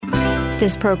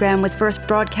This program was first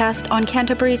broadcast on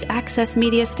Canterbury's access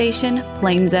media station,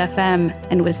 Plains FM,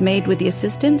 and was made with the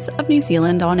assistance of New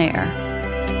Zealand On Air.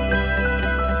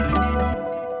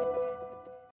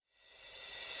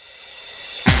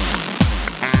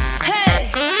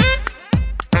 Hey!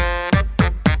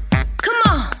 Come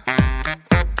on!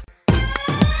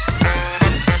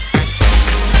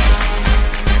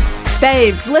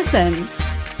 Babes, listen.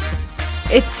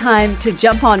 It's time to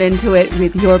jump on into it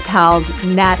with your pals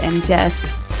Nat and Jess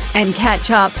and catch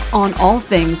up on all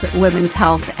things women's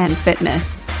health and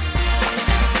fitness.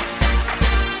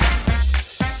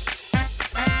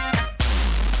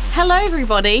 Hello,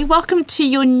 everybody. Welcome to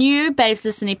your new Babes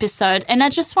Listen episode. And I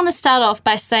just want to start off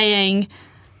by saying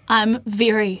I'm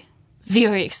very,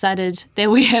 very excited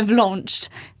that we have launched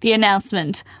the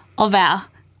announcement of our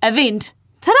event.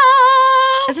 Ta-da!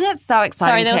 Isn't it so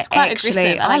exciting? Sorry, that was quite actually,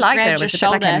 aggressive. I liked it. It grabbed was a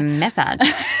your bit like a shoulder. massage.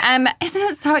 Isn't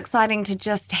it so exciting to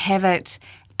just have it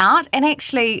out? And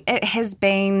actually, it has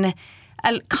been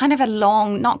it's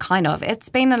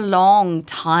been a long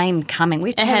time coming.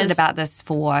 We've chatted has. about this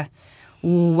for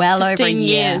well over a 15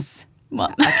 year. years.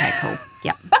 What? Okay, cool.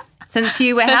 Yeah. Since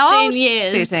you were 15 how old?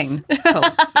 years. 13. Cool.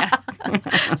 Yeah.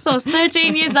 So I was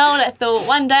 13 years old. I thought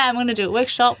one day I'm going to do a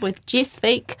workshop with Jess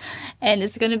Feek, and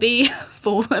it's going to be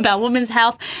about women's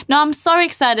health. No, I'm so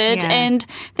excited, Yeah. and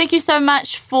thank you so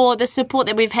much for the support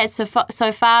that we've had so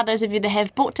far. Those of you that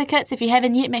have bought tickets, if you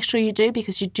haven't yet, make sure you do,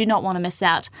 because you do not want to miss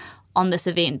out on this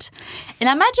event. And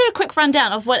I might do a quick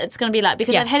rundown of what it's going to be like,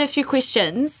 because Yeah. I've had a few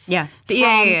questions Yeah. from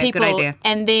Yeah, people. good idea.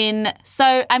 And then,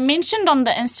 so I mentioned on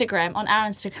our Instagram,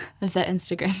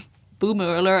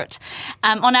 boomer alert,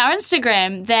 on our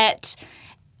Instagram that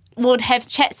would have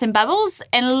chats and bubbles,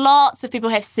 and lots of people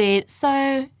have said,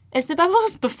 so is the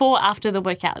bubbles before or after the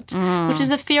workout? Which is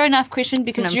a fair enough question,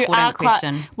 because important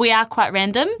question. we are quite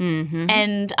random,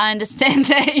 and I understand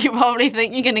that you probably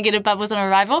think you're going to get a bubbles on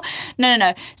arrival.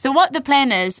 No. So what the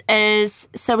plan is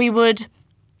so we would,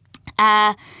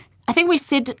 I think we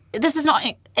said, this is not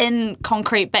in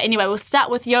concrete, but anyway, we'll start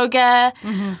with yoga.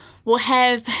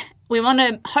 We want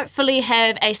to hopefully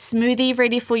have a smoothie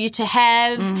ready for you to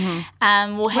have.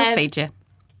 We'll feed you.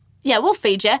 Yeah, we'll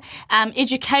feed you.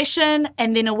 Education,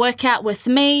 and then a workout with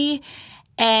me,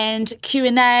 and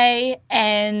Q&A,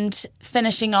 and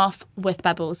finishing off with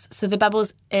bubbles. So the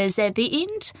bubbles is at the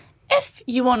end. If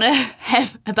you want to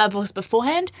have a bubbles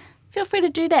beforehand, feel free to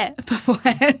do that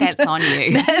beforehand. That's on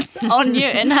you. That's on you.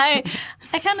 And I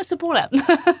kind of support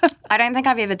it. I don't think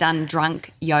I've ever done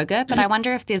drunk yoga, but I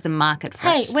wonder if there's a market for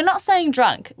Hey, it. we're not saying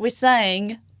drunk. We're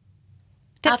saying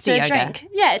Tipsy after yoga. a drink.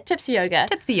 Yeah, tipsy yoga.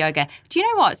 Tipsy yoga. Do you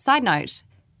know what? Side note,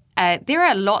 there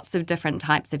are lots of different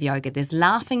types of yoga. There's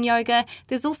laughing yoga.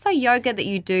 There's also yoga that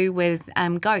you do with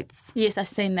goats. Yes, I've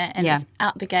seen that, and Yeah. it's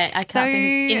out the gate. I can't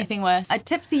think of anything worse. A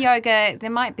tipsy yoga, there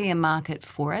might be a market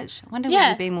for it. I wonder would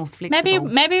you be more flexible?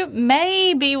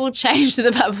 Maybe we'll change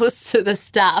the bubbles to the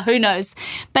start. Who knows?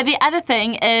 But the other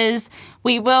thing is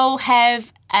we will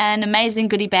have an amazing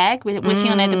goodie bag. We're working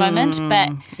on it at the moment,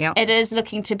 but Yep. it is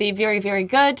looking to be very, very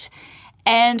good.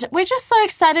 And we're just so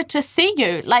excited to see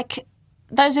you. Like,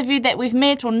 those of you that we've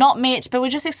met or not met, but we're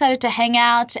just excited to hang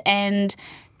out and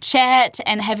chat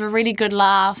and have a really good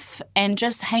laugh and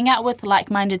just hang out with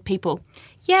like-minded people.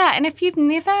 Yeah, and if you've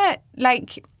never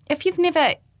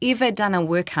ever done a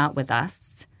workout with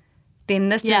us, then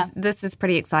this is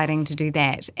pretty exciting to do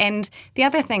that. And the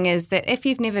other thing is that if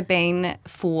you've never been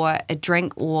for a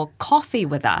drink or coffee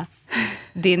with us,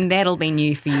 then that'll be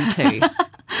new for you too.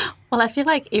 Well, I feel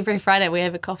like every Friday we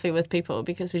have a coffee with people,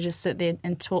 because we just sit there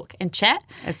and talk and chat.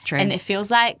 It's true. And it feels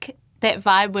like that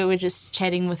vibe where we're just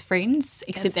chatting with friends,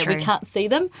 except That's that we true. can't see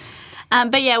them.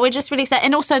 But yeah, we're just really excited.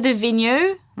 And also the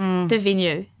venue at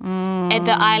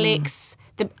the Ilex,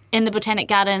 in the Botanic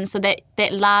Gardens, so that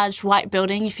large white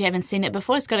building, if you haven't seen it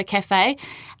before, it's got a cafe.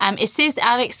 It says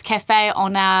Alex Cafe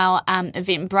on our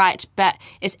Eventbrite, but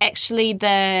it's actually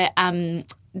the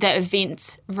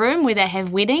event room where they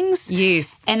have weddings.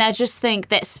 Yes. And I just think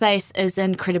that space is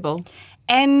incredible.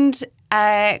 And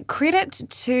credit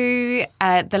to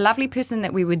the lovely person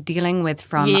that we were dealing with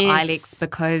from Yes. Ilex,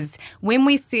 because when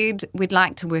we said we'd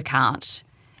like to work out,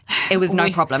 it was no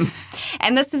problem.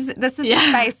 And this is a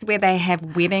space where they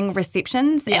have wedding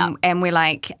receptions, and we're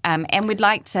like, and we'd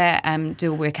like to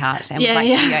do a workout, and we'd like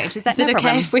to go. She's like, Is it no okay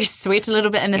problem. if we sweat a little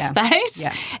bit in the space?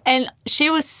 Yeah. And she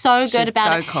was so good She's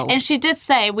about so it. cool. And she did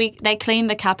say they clean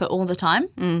the carpet all the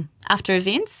time after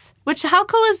events, which, how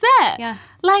cool is that? Yeah.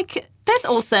 Like, that's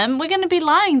awesome. We're going to be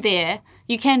lying there.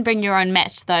 You can bring your own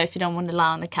mat, though, if you don't want to lie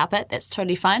on the carpet. That's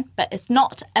totally fine, but it's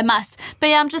not a must. But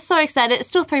yeah, I'm just so excited. It's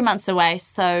still 3 months away,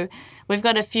 so we've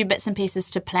got a few bits and pieces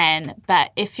to plan.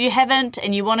 But if you haven't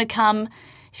and you want to come,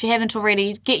 if you haven't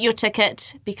already, get your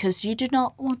ticket because you do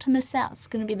not want to miss out. It's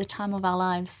going to be the time of our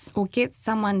lives. Or get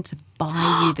someone to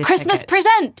buy you the Christmas ticket.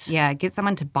 present. Yeah, get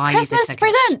someone to buy Christmas you the ticket.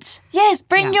 present. Yes,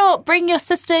 bring your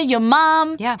sister, your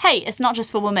mum. Yeah. Hey, it's not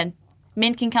just for women.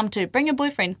 Men can come too. Bring your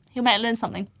boyfriend. He might learn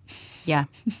something. Yeah.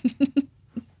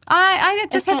 I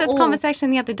just had for this all.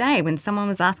 conversation the other day when someone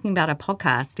was asking about a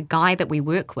podcast, a guy that we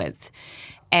work with.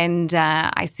 And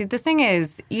I said, the thing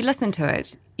is, you listen to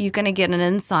it, you're going to get an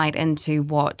insight into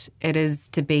what it is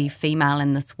to be female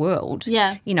in this world.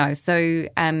 Yeah. You know, so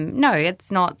no,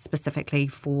 it's not specifically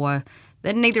for,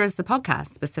 neither is the podcast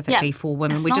specifically for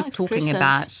women. It's We're not just talking exclusive.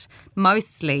 about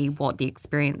mostly what the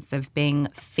experience of being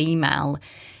female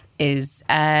is.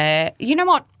 You know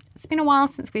what? It's been a while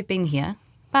since we've been here.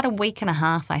 About a week and a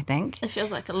half, I think. It feels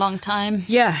like a long time.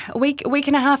 Yeah, a week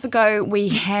and a half ago, we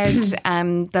had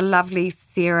the lovely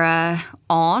Sarah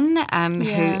on,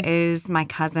 who is my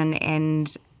cousin,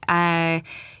 and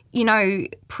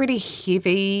pretty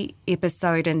heavy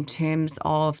episode in terms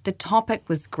of the topic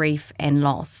was grief and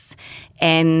loss,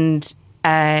 and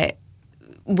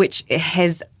which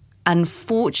has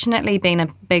unfortunately been a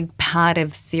big part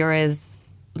of Sarah's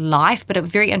life, but it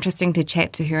was very interesting to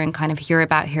chat to her and kind of hear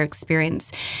about her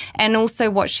experience and also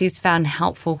what she's found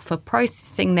helpful for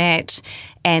processing that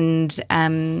and,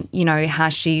 how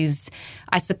she's,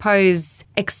 I suppose,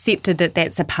 accepted that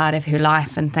that's a part of her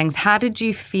life and things. How did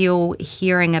you feel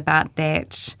hearing about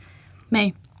that?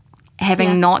 Me.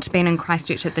 Having not been in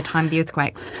Christchurch at the time of the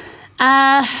earthquakes?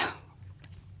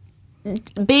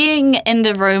 Being in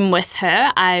the room with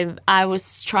her, I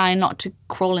was trying not to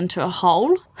crawl into a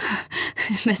hole.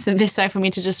 That's the best way for me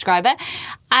to describe it.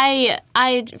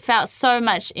 I felt so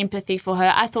much empathy for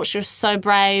her. I thought she was so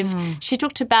brave. She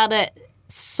talked about it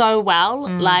so well.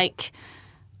 Like,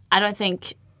 I don't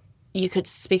think you could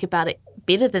speak about it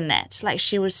better than that. Like,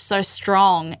 she was so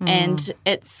strong, and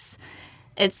it's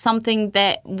something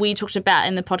that we talked about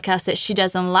in the podcast that she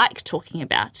doesn't like talking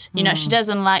about. You know, she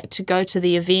doesn't like to go to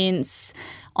the events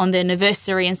on the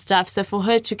anniversary and stuff. So for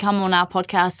her to come on our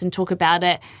podcast and talk about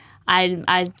it,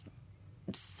 I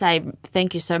say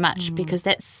thank you so much because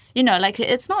that's,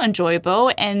 it's not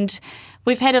enjoyable. And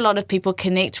we've had a lot of people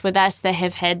connect with us that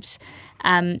have had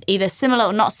either similar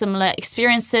or not similar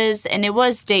experiences, and it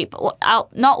was deep.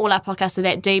 Not all our podcasts are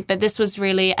that deep, but I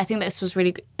think this was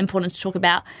really important to talk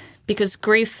about. Because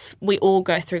grief, we all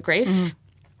go through grief.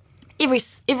 Every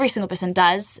single person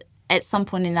does at some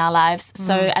point in our lives.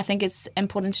 So I think it's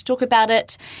important to talk about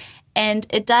it. And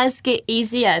it does get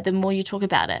easier the more you talk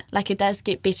about it. Like, it does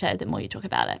get better the more you talk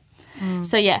about it.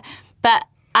 So, yeah. But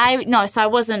I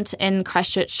wasn't in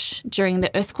Christchurch during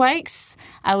the earthquakes.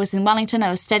 I was in Wellington. I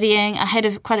was studying. I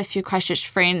had quite a few Christchurch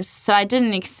friends. So I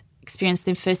didn't experience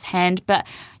them firsthand, but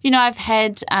I've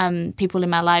had people in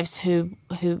my lives who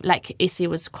like Essie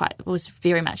was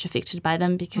very much affected by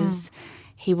them because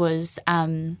he was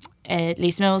at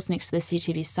Les Mills next to the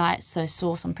CTV site, so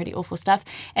saw some pretty awful stuff,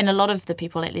 and a lot of the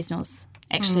people at Les Mills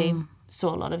actually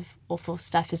saw a lot of awful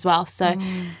stuff as well. So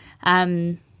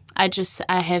I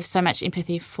have so much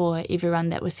empathy for everyone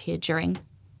that was here during.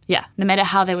 Yeah, no matter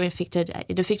how they were affected,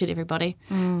 it affected everybody.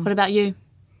 What about you?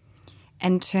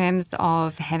 In terms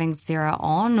of having Sarah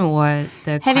on or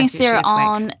the Having Christchurch Sarah earthquake?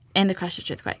 on and the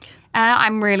Christchurch earthquake.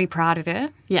 I'm really proud of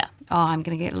her. Yeah. Oh, I'm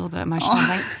going to get a little bit emotional,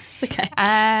 I think. It's okay.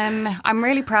 I'm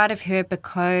really proud of her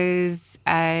because,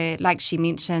 like she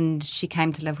mentioned, she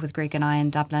came to live with Greg and I in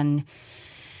Dublin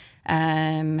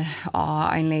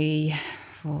only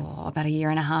about a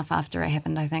year and a half after it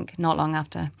happened, I think, not long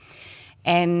after.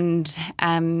 And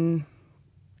I'm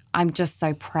just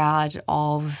so proud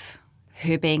of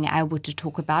her being able to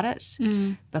talk about it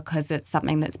because it's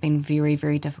something that's been very,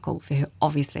 very difficult for her.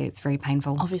 Obviously, it's very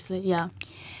painful. Obviously, yeah.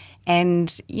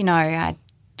 And,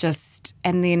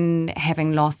 and then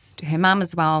having lost her mum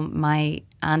as well, my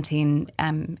auntie,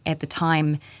 at the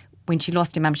time, when she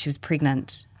lost her mum, she was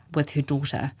pregnant with her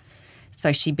daughter.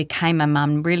 So she became a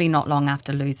mum really not long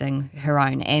after losing her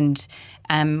own. And,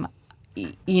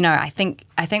 I think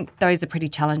those are pretty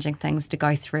challenging things to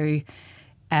go through,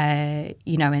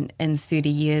 in 30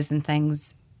 years and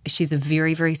things. She's a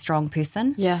very, very strong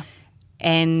person. Yeah.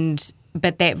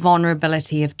 But that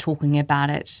vulnerability of talking about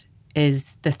it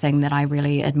is the thing that I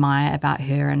really admire about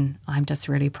her, and I'm just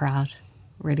really proud,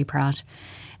 really proud.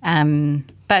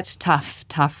 But tough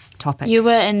topic. You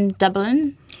were in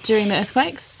Dublin during the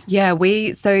earthquakes? Yeah,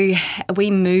 we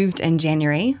moved in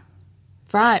January.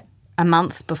 Right. a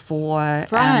month before,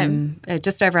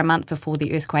 just over a month before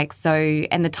the earthquake. So,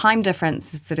 and the time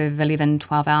difference is sort of 11,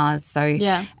 12 hours. So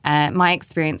my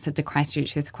experience of the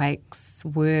Christchurch earthquakes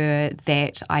were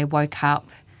that I woke up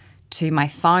to my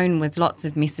phone with lots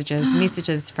of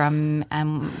messages from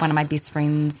one of my best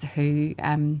friends who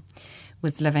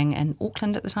was living in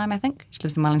Auckland at the time, I think. She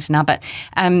lives in Wellington now, but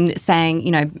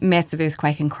saying, massive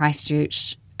earthquake in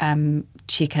Christchurch,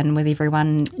 check in with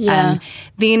everyone.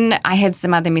 Then I had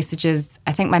some other messages.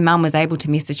 I think my mum was able to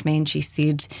message me and she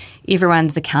said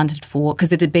everyone's accounted for,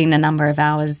 because it had been a number of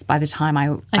hours by the time I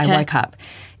woke up.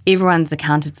 Everyone's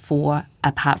accounted for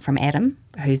apart from Adam,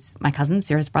 who's my cousin,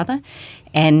 Sarah's brother.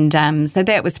 And so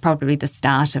that was probably the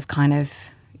start of kind of,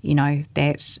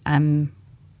 that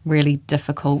really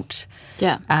difficult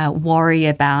worry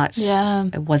about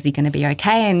was he going to be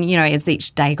okay? And, as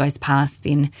each day goes past,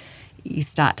 then you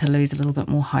start to lose a little bit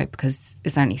more hope because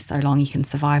there's only so long you can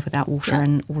survive without water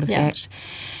and all of that.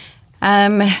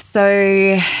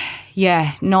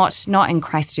 Not in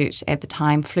Christchurch at the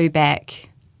time. Flew back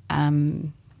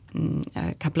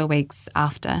a couple of weeks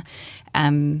after.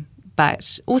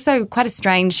 But also quite a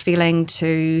strange feeling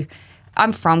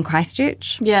I'm from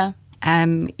Christchurch. Yeah.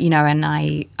 And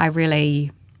I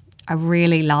really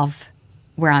love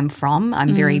where I'm from.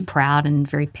 I'm very proud and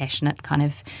very passionate kind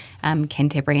of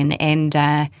Cantabrian,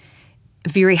 and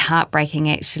very heartbreaking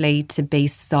actually to be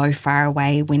so far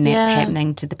away when that's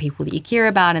happening to the people that you care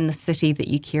about and the city that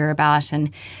you care about,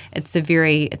 and it's a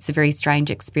very strange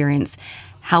experience.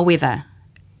 However,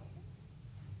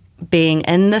 being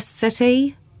in this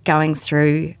city, going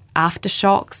through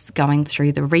aftershocks, going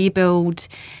through the rebuild,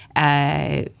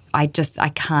 I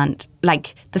can't,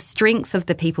 like, the strength of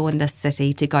the people in this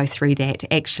city to go through that,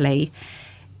 actually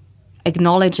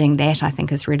acknowledging that, I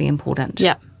think, is really important.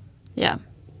 Yeah.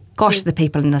 Gosh, the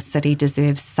people in this city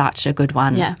deserve such a good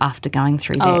one after going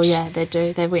through that. Oh, yeah, they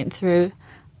do. They went through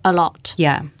a lot.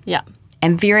 Yeah.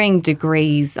 And varying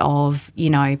degrees of,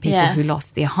 people who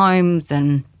lost their homes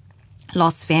and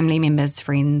lost family members,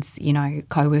 friends,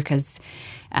 co-workers,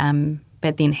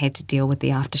 but then had to deal with the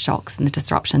aftershocks and the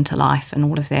disruption to life and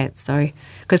all of that. So,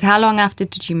 because how long after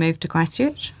did you move to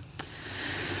Christchurch?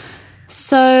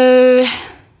 So,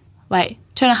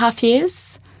 2.5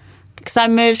 years. Because I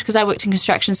worked in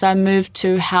construction, so I moved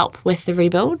to help with the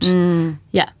rebuild. So,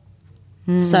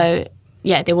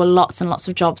 there were lots and lots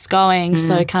of jobs going,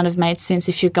 so it kind of made sense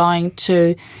if you're going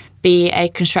to be a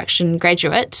construction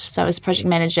graduate, so as a project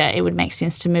manager, it would make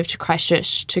sense to move to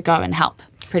Christchurch to go and help,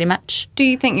 pretty much. Do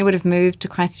you think you would have moved to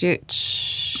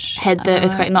Christchurch had the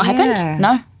earthquake not happened?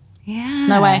 No. Yeah.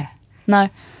 No way. No.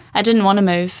 I didn't want to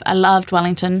move. I loved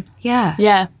Wellington.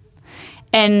 Yeah.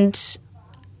 And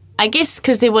I guess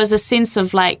because there was a sense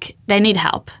of, like, they need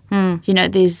help.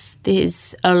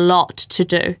 There's a lot to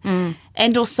do.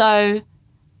 And also,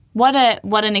 what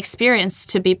an experience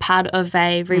to be part of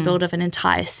a rebuild of an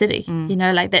entire city.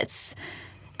 That's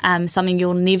something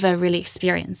you'll never really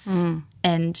experience.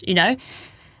 And,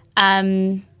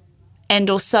 and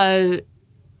also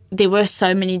there were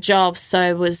so many jobs, so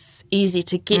it was easy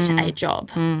to get a job,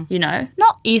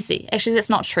 Not easy. Actually, that's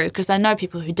not true, because I know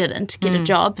people who didn't get a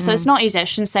job. So it's not easy. I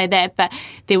shouldn't say that, but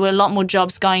there were a lot more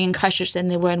jobs going in Christchurch than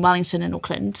there were in Wellington and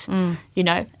Auckland.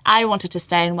 I wanted to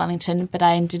stay in Wellington, but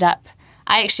I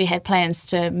actually had plans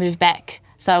to move back.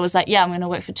 So I was like, I'm going to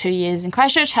work for 2 years in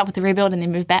Christchurch, help with the rebuild, and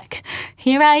then move back.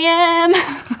 Here I am.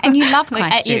 And you love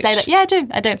Christchurch. 8 years later. Yeah,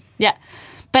 I do. Yeah.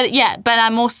 But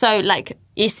I'm also, like,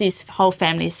 Essie's whole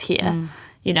family's here,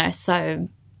 so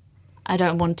I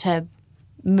don't want to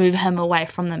move him away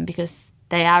from them because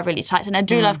they are really tight. And I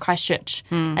do love Christchurch.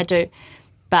 I do.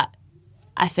 But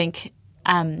I think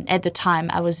at the time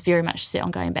I was very much set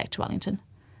on going back to Wellington.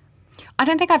 I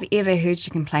don't think I've ever heard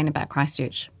you complain about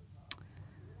Christchurch.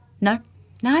 No.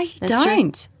 No, you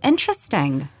don't. True.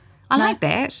 Interesting. I like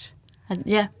that. I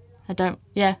don't.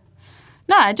 Yeah.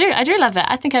 No, I do. I do love it.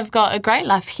 I think I've got a great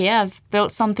life here. I've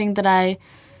built something that a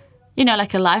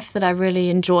life that I really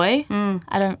enjoy.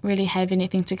 I don't really have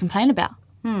anything to complain about.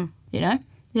 Yeah.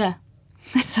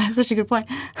 That's such a good point.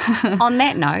 On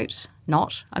that note,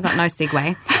 I got no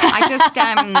segue. I just,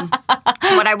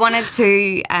 what I wanted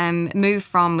to move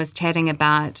from was chatting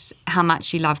about how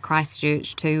much you love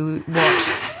Christchurch to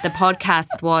what the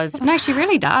podcast was. No, she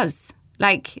really does.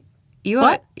 Like,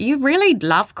 you really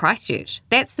love Christchurch.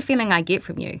 That's the feeling I get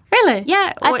from you. Really?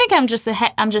 Yeah. I think I'm just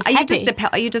happy.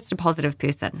 Are you just a positive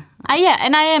person? Yeah,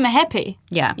 and I am happy.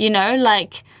 Yeah.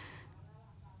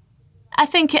 I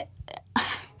think,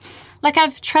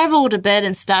 I've travelled a bit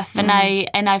and stuff,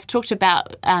 and I've talked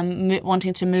about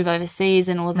wanting to move overseas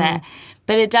and all that,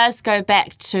 but it does go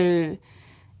back to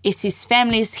Essie's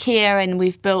family's here, and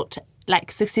we've built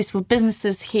like successful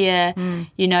businesses here.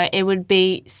 You know, it would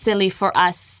be silly for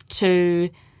us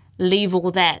to leave all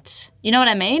that. You know what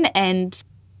I mean? And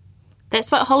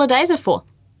that's what holidays are for.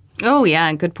 Oh,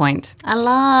 yeah, good point. I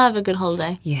love a good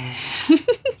holiday. Yeah.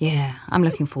 Yeah, I'm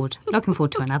looking forward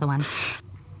to another one.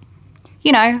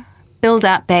 You know, build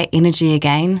up that energy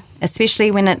again,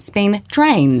 especially when it's been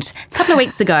drained. A couple of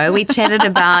weeks ago, we chatted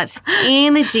about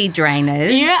energy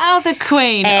drainers. You are the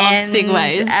queen of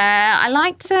segues. I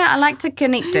like to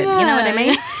connect it. You know what I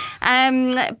mean?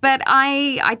 But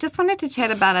I just wanted to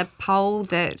chat about a poll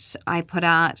that I put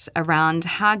out around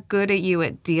how good are you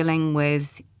at dealing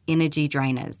with energy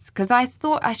drainers? Because I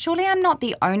thought, surely I'm not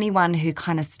the only one who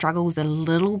kind of struggles a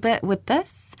little bit with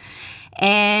this.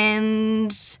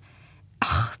 And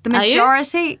the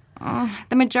majority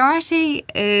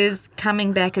is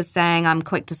coming back as saying I'm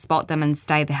quick to spot them and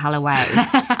stay the hell away.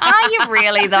 Are you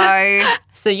really, though?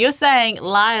 So you're saying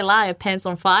lie, pants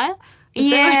on fire?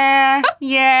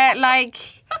 Yeah, like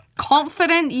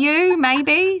confident you,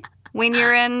 maybe. When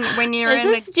you're in Is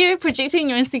this you projecting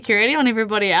your insecurity on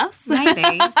everybody else?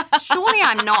 Maybe. Surely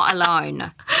I'm not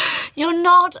alone. You're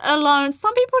not alone.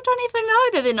 Some people don't even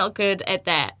know that they're not good at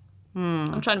that.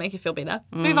 I'm trying to make you feel better.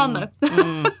 Move on, though.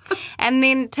 And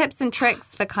then tips and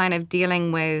tricks for kind of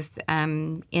dealing with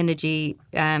energy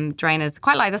drainers.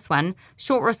 Quite like this one.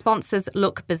 Short responses,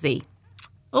 look busy.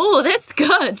 Oh, that's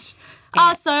good.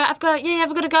 Yeah. Oh, so I've got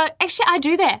to go. Actually, I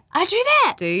do that.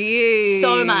 Do you?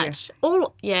 So much.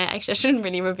 Actually, I shouldn't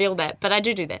really reveal that, but I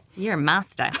do that. You're a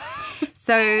master.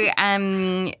 So,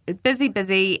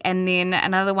 busy. And then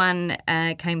another one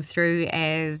came through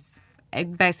as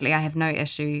basically I have no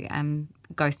issue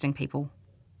ghosting people.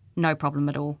 No problem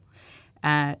at all.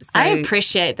 I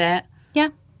appreciate that.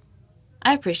 Yeah.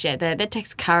 I appreciate that. That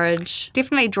takes courage. It's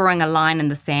definitely drawing a line in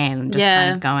the sand, just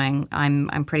kind of going,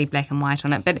 I'm pretty black and white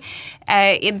on it. But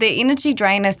the energy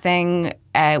drainer thing,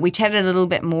 we chatted a little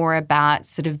bit more about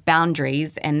sort of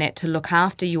boundaries, and that to look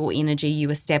after your energy, you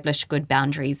establish good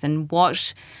boundaries. And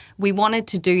what we wanted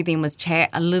to do then was chat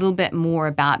a little bit more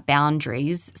about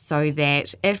boundaries, so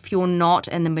that if you're not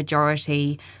in the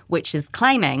majority, which is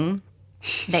claiming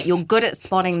that you're good at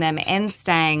spotting them and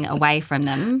staying away from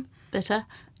them. Bitter,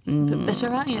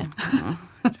 aren't you?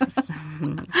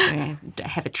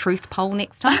 Have a truth poll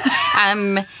next time.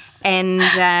 And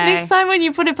next time when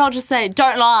you put a poll, just say,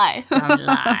 "Don't lie." Don't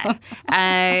lie.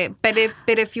 But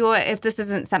if this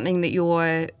isn't something that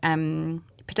you're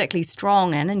particularly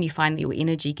strong in, and you find that your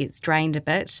energy gets drained a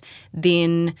bit,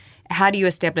 then how do you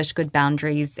establish good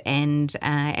boundaries, and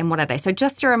what are they? So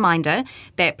just a reminder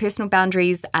that personal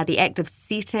boundaries are the act of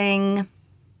setting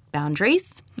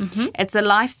boundaries. Mm-hmm. It's a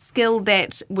life skill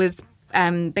that was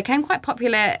became quite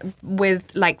popular with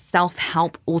like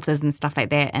self-help authors and stuff like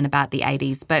that in about the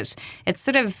 80s, but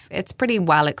it's pretty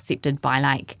well accepted by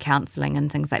like counselling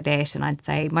and things like that, and I'd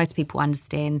say most people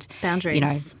understand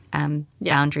boundaries.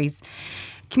 Boundaries.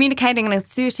 Communicating and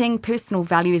asserting personal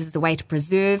values is a way to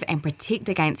preserve and protect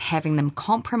against having them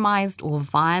compromised or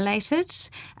violated.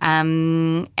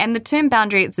 And the term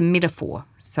boundary, it's a metaphor.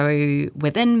 So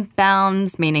within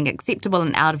bounds meaning acceptable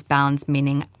and out of bounds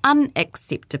meaning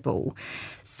unacceptable.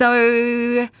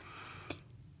 So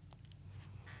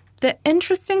the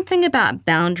interesting thing about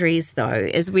boundaries, though,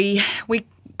 is we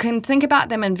can think about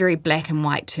them in very black and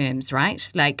white terms, right?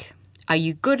 Like, are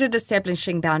you good at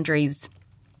establishing boundaries,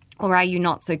 or are you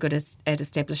not so good at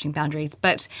establishing boundaries?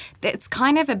 But that's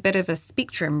kind of a bit of a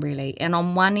spectrum, really. And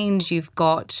on one end, you've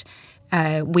got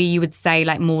where you would say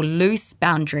like more loose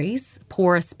boundaries,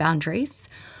 porous boundaries.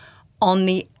 On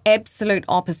the absolute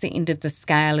opposite end of the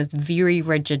scale is very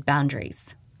rigid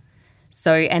boundaries.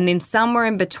 So, and then somewhere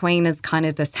in between is kind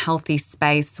of this healthy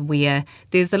space where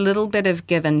there's a little bit of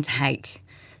give and take.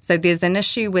 So there's an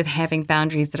issue with having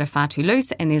boundaries that are far too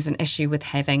loose, and there's an issue with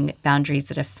having boundaries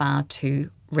that are far too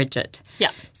rigid.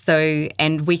 Yeah. So,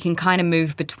 and we can kind of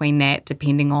move between that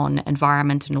depending on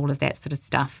environment and all of that sort of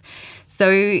stuff.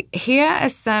 So here are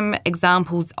some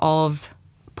examples of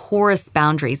porous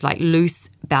boundaries, like loose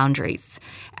boundaries.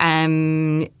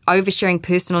 Oversharing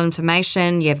personal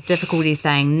information. You have difficulty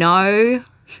saying no.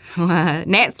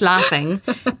 Nat's laughing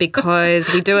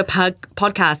because we do a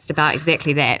podcast about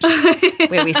exactly that,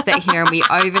 where we sit here and we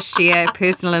overshare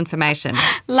personal information.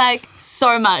 Like,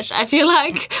 so much. I feel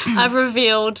like I've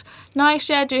revealed... No,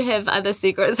 actually, I do have other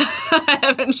secrets I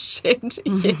haven't shared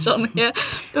yet on here.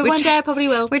 But one day I probably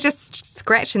will. We're just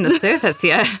scratching the surface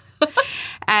here.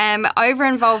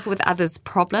 Over-involved with others'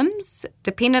 problems,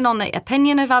 dependent on the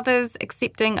opinion of others,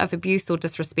 accepting of abuse or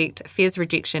disrespect, fears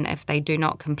rejection if they do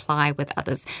not comply with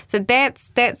others. So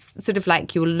that's sort of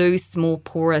like your loose, more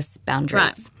porous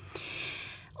boundaries. Right.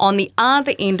 On the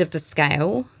other end of the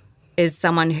scale is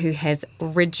someone who has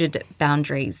rigid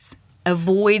boundaries,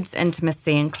 avoids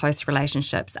intimacy in close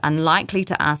relationships, unlikely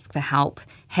to ask for help,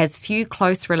 has few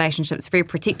close relationships, very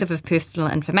protective of personal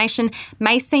information,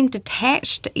 may seem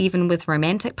detached even with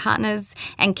romantic partners,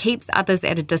 and keeps others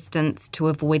at a distance to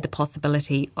avoid the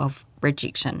possibility of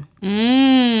rejection.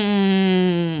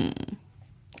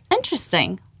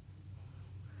 Interesting.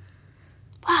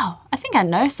 Wow, I think I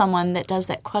know someone that does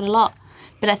that quite a lot.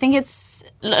 But I think it's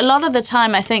a lot of the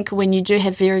time, I think when you do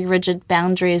have very rigid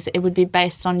boundaries, it would be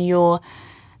based on the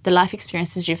life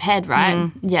experiences you've had,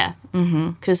 right? Yeah.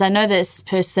 Because I know this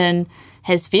person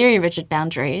has very rigid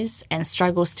boundaries and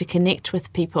struggles to connect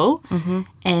with people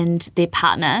and their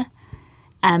partner,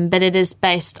 but it is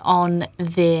based on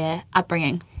their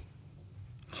upbringing.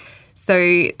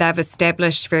 So they've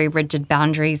established very rigid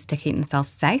boundaries to keep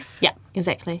themselves safe? Yeah,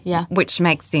 exactly, yeah. Which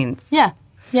makes sense. Yeah.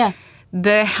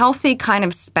 The healthy kind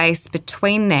of space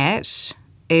between that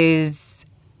is,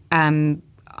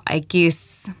 I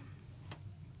guess,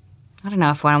 I don't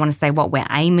know if I want to say what we're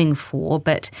aiming for,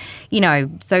 but,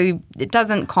 so it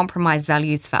doesn't compromise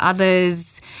values for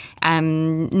others,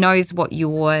 knows what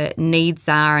your needs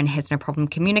are and has no problem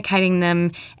communicating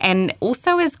them, and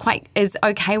also is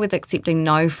okay with accepting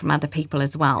no from other people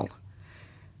as well.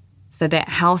 So that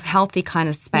healthy kind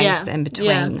of space in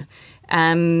between.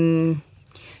 Yeah.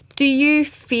 Do you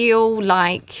feel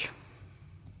like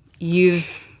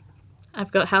I've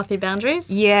got healthy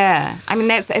boundaries? Yeah. I mean,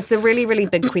 it's a really, really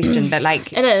big question, but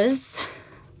like... It is.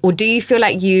 Or do you feel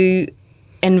like in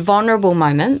vulnerable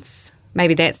moments,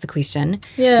 maybe that's the question,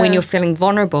 when you're feeling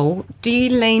vulnerable, do you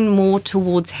lean more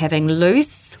towards having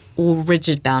loose or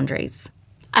rigid boundaries?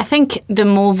 I think the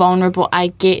more vulnerable I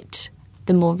get,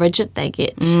 the more rigid they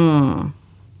get. Don't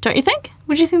you think?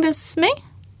 Would you think that's me?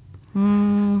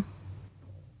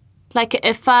 Like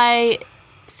if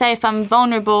if I'm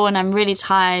vulnerable and I'm really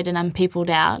tired and I'm peopled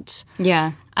out,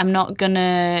 I'm not going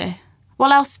to...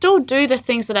 Well, I'll still do the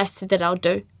things that I said that I'll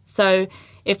do. So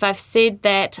if I've said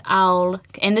that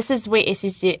and this is where S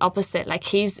is the opposite. Like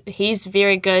he's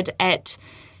very good at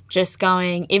just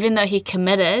going, even though he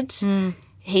committed,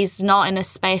 he's not in a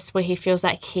space where he feels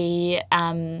like he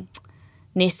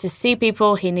needs to see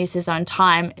people, he needs his own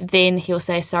time, then he'll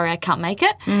say, sorry, I can't make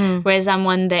it. Whereas I'm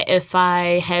one that if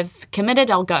I have committed,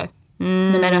 I'll go,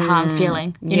 no matter how I'm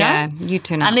feeling, you know? You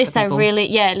turn up unless for I people.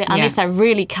 unless I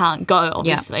really can't go,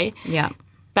 obviously. Yeah.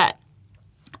 But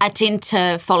I tend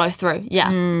to follow through,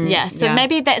 So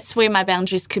maybe that's where my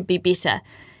boundaries could be better,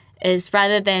 is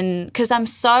rather than, because I'm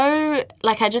so,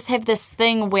 I just have this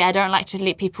thing where I don't like to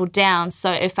let people down.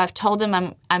 So if I've told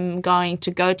them I'm going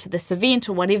to go to this event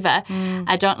or whatever,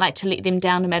 I don't like to let them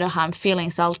down no matter how I'm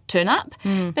feeling. So I'll turn up.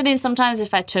 But then sometimes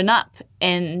if I turn up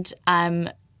and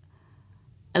I'm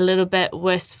a little bit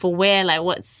worse for wear,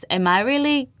 am I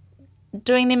really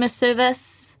doing them a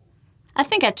service? I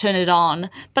think I turn it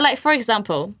on. But for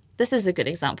example, this is a good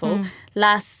example.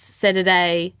 Last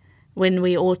Saturday, when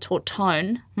we all taught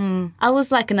tone, I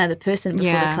was like another person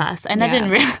before the class. And I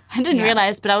didn't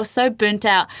realize, but I was so burnt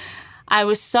out. I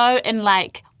was so in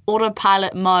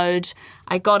autopilot mode.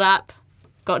 I got up,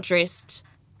 got dressed,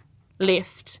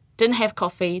 left, didn't have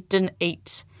coffee, didn't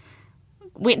eat,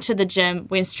 went to the gym,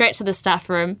 went straight to the staff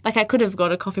room. I could have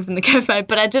got a coffee from the cafe,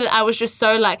 but I didn't. I was just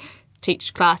so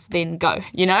teach class, then go,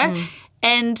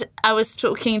 And I was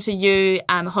talking to you,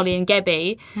 Holly and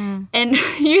Gabby, and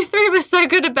you three were so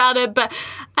good about it, but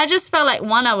I just felt like,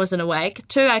 one, I wasn't awake.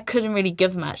 Two, I couldn't really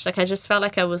give much. I just felt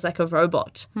like I was like a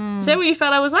robot. Is that what you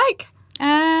felt I was like?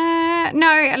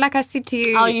 No, like I said to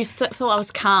you... Oh, you thought I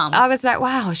was calm. I was like,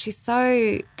 wow, she's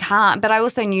so calm. But I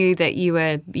also knew that you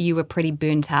were pretty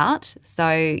burnt out. So,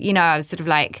 I was sort of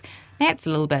like... Matt's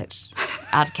a little bit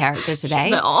out of character today.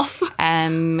 She's a bit off.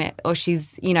 Or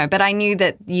she's, but I knew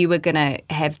that you were going to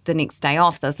have the next day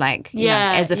off. So I was like,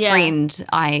 as a friend,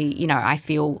 I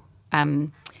feel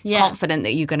confident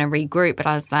that you're going to regroup. But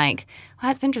I was like,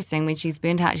 well, it's interesting when she's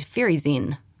burnt out. She's very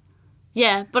zen.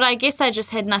 Yeah, but I guess I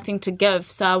just had nothing to give.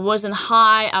 So I wasn't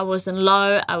high, I wasn't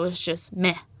low, I was just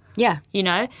meh. Yeah.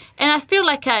 And I feel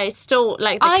like I still,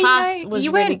 the class was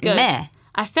really good. Meh.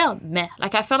 I felt meh.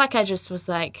 I felt like I just was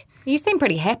You seem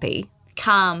pretty happy.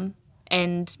 Calm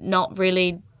and not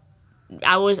really...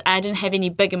 I didn't have any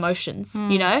big emotions,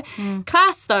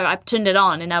 Class, though, I turned it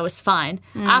on and I was fine.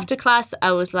 After class,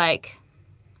 I was I'm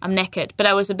knackered. But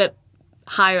I was a bit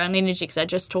higher on energy because I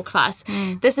just taught class.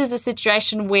 This is a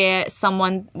situation where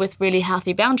someone with really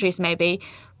healthy boundaries maybe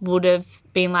would have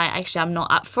been actually, I'm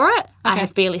not up for it. Okay. I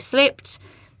have barely slept.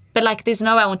 But there's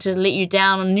no way I want to let you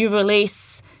down on new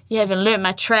release. you haven't learnt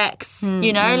my tracks,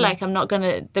 you know, like I'm not going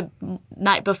to the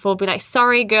night before be like,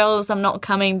 sorry, girls, I'm not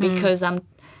coming because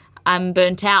I'm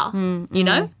burnt out, you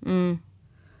know?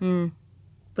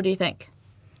 What do you think?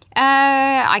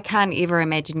 I can't ever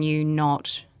imagine you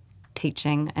not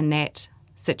teaching in that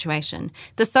situation.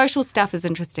 The social stuff is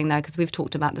interesting, though, because we've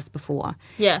talked about this before.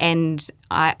 Yeah. And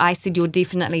I said you're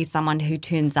definitely someone who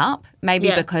turns up,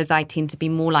 maybe because I tend to be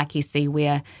more like Essie,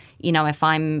 where, you know, if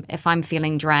I'm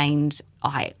feeling drained,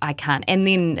 I can't. And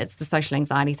then it's the social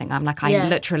anxiety thing. I'm like, I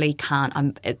literally can't.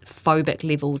 I'm at phobic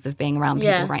levels of being around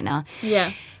people right now.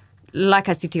 Yeah. Like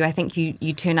I said to you, I think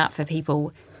you turn up for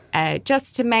people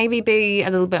just to maybe be a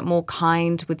little bit more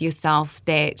kind with yourself,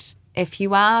 that if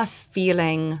you are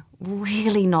feeling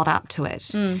really not up to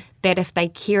it, that if they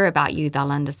care about you,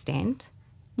 they'll understand.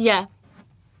 Yeah.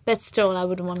 But still, I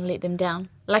wouldn't want to let them down.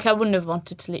 Like, I wouldn't have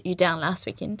wanted to let you down last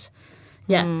weekend.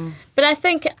 Yeah. But I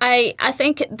think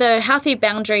the healthy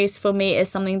boundaries for me is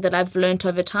something that I've learned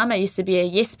over time. I used to be a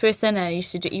yes person, and I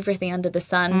used to do everything under the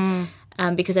sun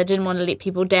because I didn't want to let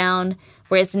people down.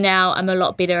 Whereas now I'm a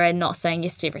lot better at not saying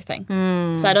yes to everything.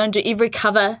 So I don't do every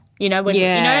cover, you know, when you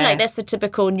know, like that's the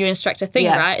typical new instructor thing,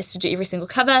 right? Is to do every single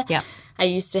cover. Yeah. I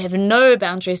used to have no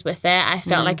boundaries with that. I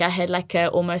felt like I had like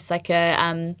almost like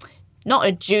a not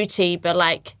a duty, but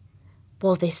like,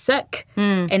 well, they're sick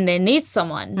and they need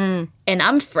someone and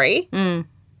I'm free.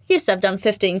 Yes, I've done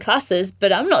 15 classes,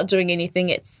 but I'm not doing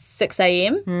anything at 6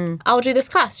 a.m. I'll do this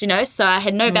class, you know? So I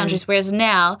had no boundaries, whereas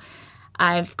now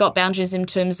I've got boundaries in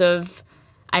terms of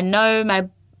I know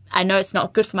it's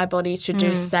not good for my body to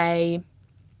do, say,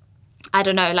 I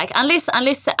don't know, like unless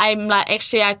I'm like,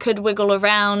 actually I could wiggle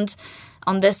around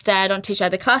on this day, I don't teach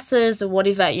other classes or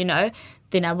whatever, you know,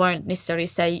 then I won't necessarily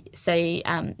say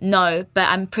no, but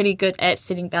I'm pretty good at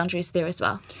setting boundaries there as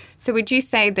well. So would you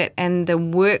say that in the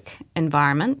work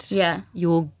environment,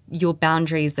 your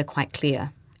boundaries are quite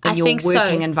clear? In your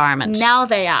working environment. Now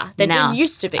they are. They didn't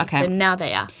used to be, but now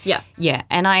they are. Yeah. Yeah,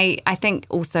 and I think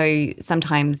also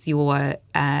sometimes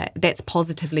that's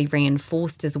positively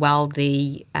reinforced as well,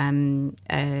 the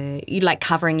you like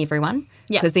covering everyone.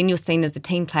 Yeah. Because then you're seen as a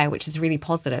team player, which is really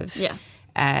positive. Yeah.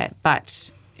 But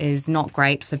is not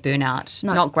great for burnout,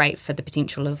 not great for the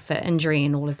potential for injury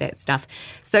and all of that stuff.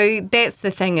 So that's the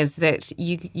thing, is that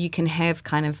you can have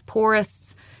kind of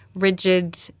porous,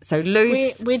 rigid, so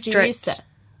loose, where do strict. You sit?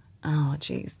 Oh,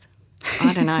 geez.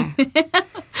 I don't know.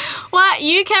 What?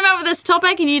 You came up with this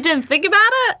topic and you didn't think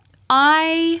about it?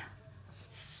 I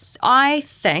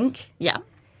think. Yeah.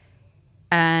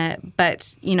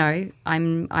 But, you know,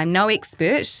 I'm no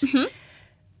expert.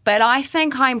 But I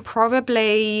think I'm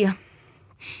probably...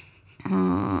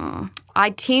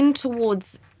 I tend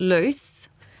towards loose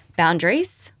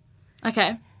boundaries.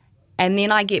 Okay. And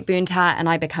then I get burnt out and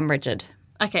I become rigid.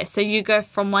 Okay, so you go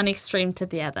from one extreme to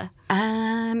the other.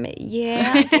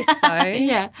 Yeah, I guess so.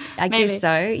 Yeah, I guess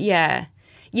so. Yeah,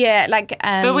 yeah. Like,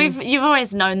 but you've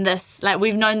always known this. Like,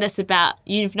 you've known this about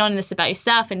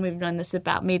yourself, and we've known this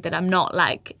about me, that I'm not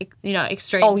like, you know,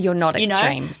 extreme. Oh, you're not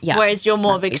extreme. Know? Yeah. Whereas you're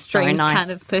more of extremes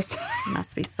kind of person.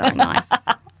 Must be so nice.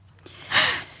 But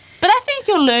I think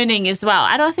you're learning as well.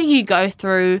 I don't think you go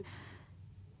through.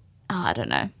 Oh, I don't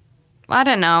know.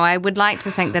 I would like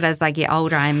to think that as I get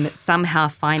older, I'm somehow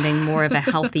finding more of a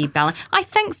healthy balance. I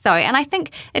think so. And I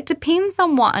think it depends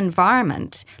on what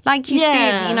environment. Like you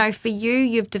said, you know, for you,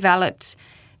 you've developed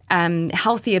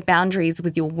healthier boundaries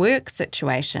with your work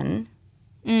situation.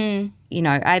 You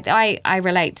know, I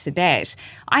relate to that.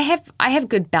 I have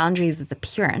good boundaries as a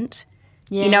parent.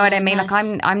 Yeah, you know what I mean? Nice.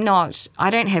 Like I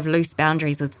don't have loose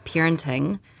boundaries with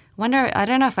parenting. I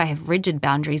don't know if I have rigid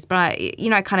boundaries, but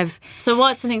kind of. So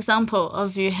what's an example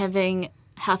of you having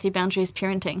healthy boundaries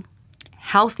parenting?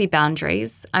 Healthy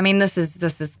boundaries. I mean, this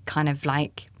is kind of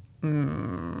like,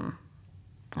 I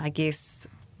guess,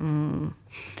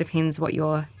 depends what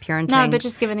your parenting no, but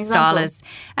just give an style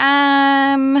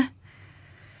example. Is.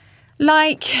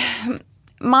 Like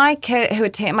my kids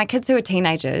who are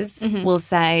teenagers will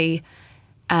say,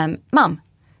 "Mum,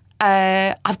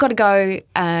 I've got to go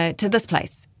to this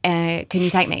place. Can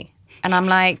you take me?" And I'm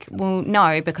like, well,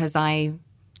 no, because I'm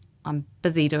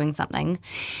busy doing something.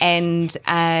 And,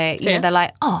 you know, they're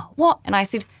like, oh, what? And I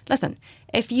said, listen,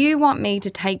 if you want me to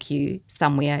take you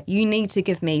somewhere, you need to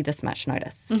give me this much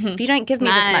notice. If you don't give me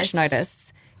this much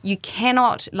notice, you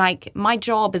cannot, like, my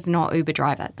job is not Uber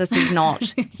driver. This is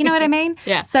not, you know what I mean?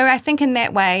 Yeah. So I think in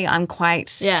that way I'm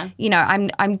quite, you know,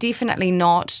 I'm definitely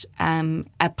not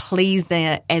a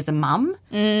pleaser as a mum.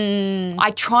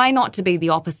 I try not to be the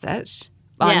opposite,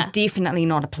 but I'm definitely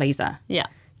not a pleaser. Yeah.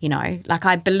 You know, like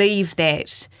I believe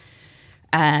that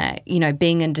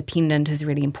being independent is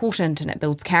really important and it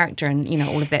builds character and,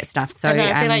 all of that stuff. So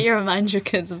I feel like you remind your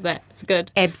kids of that. It's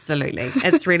good. Absolutely.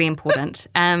 It's really important.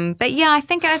 But yeah, I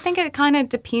think it kind of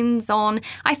depends on,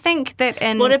 I think that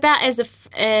in... What about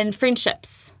in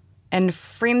friendships? In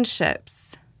friendships...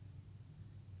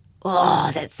 Oh,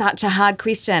 that's such a hard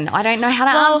question. I don't know how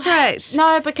to answer it.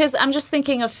 No, because I'm just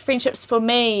thinking of friendships for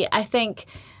me. I think,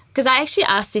 because I actually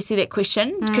asked Essie that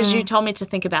question because you told me to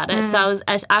think about it. So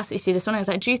I asked Essie this one. I was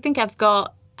like, do you think I've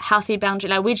got healthy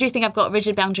boundaries? Like, where do you think I've got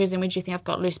rigid boundaries and where do you think I've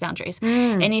got loose boundaries?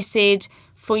 And he said,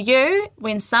 for you,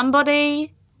 when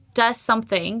somebody does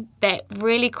something that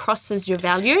really crosses your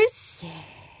values,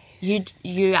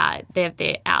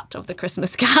 they're out of the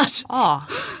Christmas card. Oh.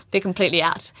 They're completely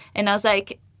out. And I was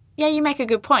like, yeah, you make a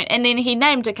good point. And then he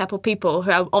named a couple people who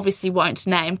I obviously won't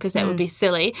name because that would be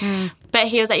silly. But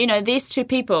he was like, these two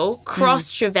people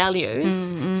crossed your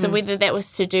values. So whether that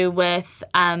was to do with,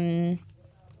 I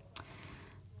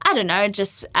don't know,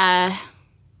 just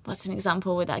what's an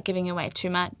example without giving away too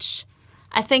much?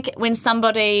 I think when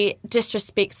somebody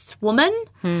disrespects women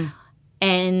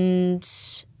and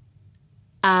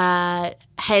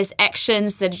has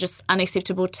actions that are just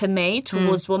unacceptable to me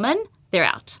towards women, they're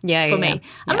out for me.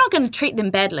 I'm not going to treat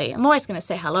them badly. I'm always going to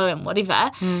say hello and whatever.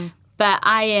 But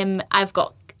I've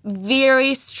got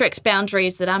very strict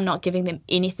boundaries that I'm not giving them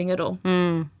anything at all.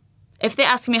 If they're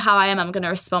asking me how I am, I'm going to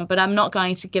respond, but I'm not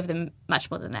going to give them much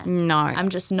more than that. No. I'm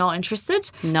just not interested.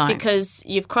 No. Because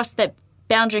you've crossed that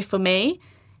boundary for me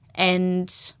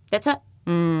and that's it.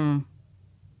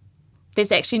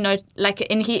 There's actually no, like,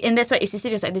 and that's what Essie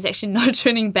said, is like, there's actually no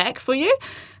turning back for you.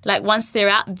 Like, once they're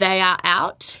out, they are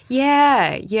out.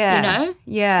 Yeah.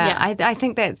 Yeah. I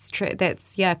think that's true.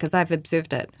 That's, because I've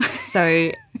observed it.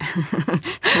 So...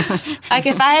 Like,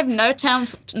 if I have no time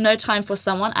for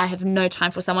someone, I have no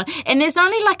time for someone. And there's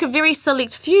only, like, a very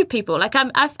select few people. Like,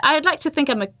 I'd like to think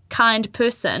I'm a kind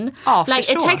person. Oh, for like,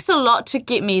 sure. It takes a lot to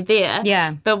get me there.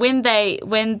 Yeah. But when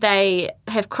they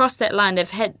have crossed that line,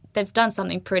 they've done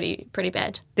something pretty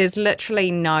bad. There's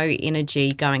literally no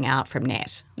energy going out from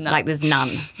Nat. No. Like, there's none.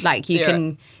 Like, you Zero.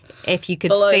 can, if you could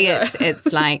Below see zero. it,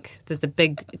 it's like there's a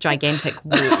big, gigantic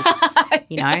wall,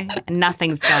 and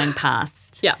nothing's going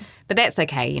past. Yeah. But that's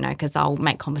okay, because I'll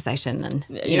make conversation and,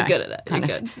 You're good at it. kind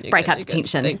You're of good. break You're up the good.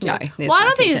 tension. Thank you. No, there's well, I no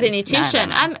don't think there's any tension.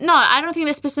 tension. No. I don't think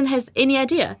this person has any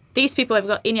idea. These people have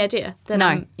got any idea. That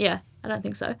No. I don't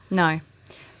think so. No.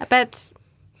 But...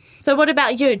 So what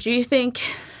about you? Do you think...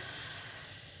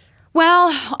 Well,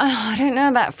 I don't know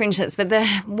about friendships, but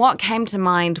what came to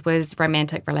mind was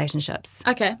romantic relationships.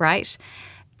 Okay. Right?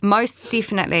 Most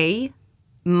definitely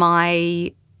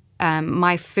my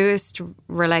first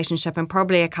relationship and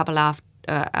probably a couple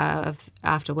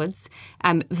afterwards,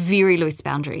 very loose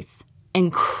boundaries,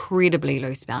 incredibly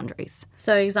loose boundaries.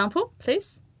 So example,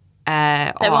 please?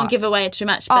 They won't give away too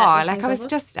much. But I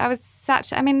was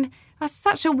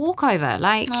such a walkover.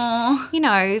 Like,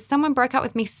 someone broke up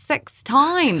with me 6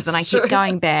 times and I kept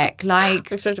going back.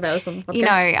 Like, we've talked about this on the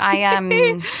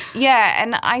podcast.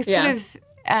 and I sort of...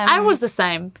 I was the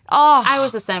same. Oh. I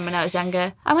was the same when I was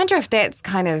younger. I wonder if that's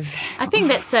kind of... I think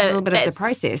that's a little bit of the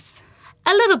process.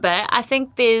 A little bit. I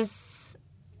think there's...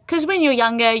 Because when you're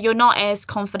younger, you're not as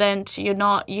confident. You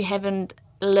haven't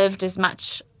lived as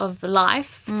much of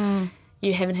life.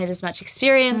 You haven't had as much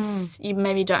experience. You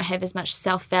maybe don't have as much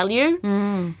self-value.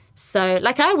 So,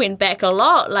 like, I went back a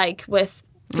lot, like, with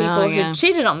people who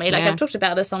cheated on me. Like, I've talked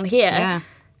about this on here. Yeah.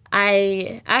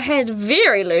 I had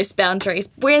very loose boundaries.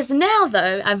 Whereas now,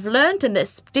 though, I've learned, and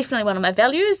that's definitely one of my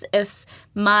values, if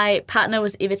my partner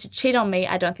was ever to cheat on me,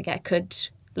 I don't think I could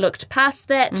look past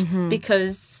that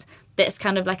because that's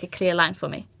kind of like a clear line for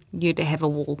me. You'd have a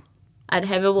wall. I'd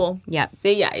have a wall. Yeah.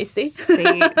 See ya, you see?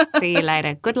 See you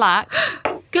later. Good luck.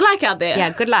 Good luck out there. Yeah,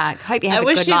 good luck. Hope you have a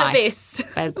good life. I wish you the best.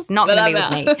 But it's not going to be with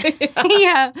me.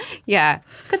 Yeah.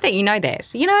 It's good that you know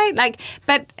that.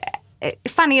 But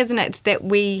funny, isn't it, that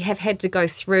we have had to go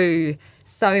through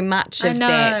so much of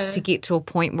that to get to a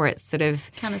point where it's sort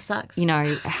of... Kind of sucks.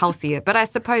 Healthier. But I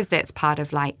suppose that's part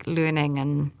of, like, learning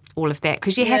and all of that.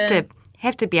 Because you have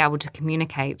to be able to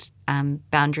communicate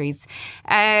boundaries.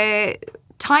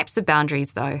 Types of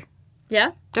boundaries, though.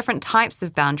 Yeah? Different types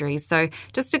of boundaries. So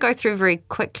just to go through very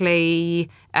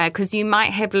quickly, because you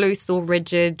might have loose or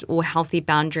rigid or healthy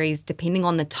boundaries depending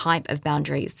on the type of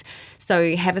boundaries.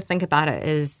 So have a think about it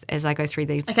as I go through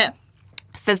these. Okay.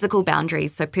 Physical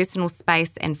boundaries, so personal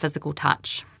space and physical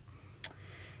touch.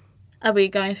 Are we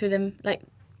going through them, like,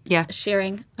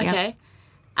 sharing? Okay. Yeah.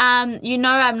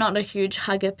 I'm not a huge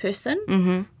hugger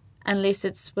person unless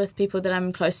it's with people that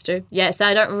I'm close to. Yeah, so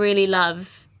I don't really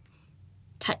love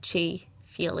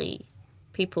touchy-feely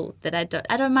people that I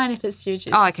don't mind if it's you.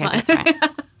 Jess, Oh, it's okay, fine. that's right. I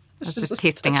was just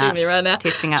testing out. Me right now.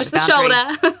 Testing out just the the boundary.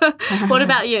 shoulder. What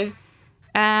about you?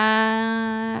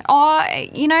 I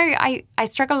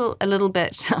struggle a little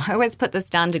bit. I always put this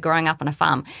down to growing up on a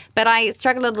farm, but I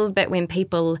struggle a little bit when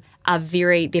people are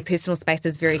their personal space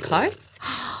is very close,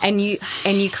 and you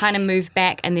kind of move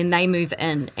back, and then they move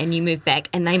in, and you move back,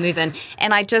 and they move in,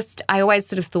 and I always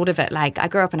sort of thought of it like I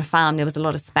grew up on a farm. There was a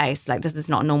lot of space. Like this is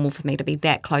not normal for me to be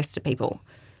that close to people.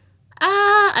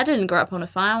 I didn't grow up on a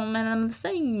farm, and I'm the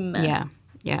same. Yeah.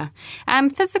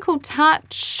 Physical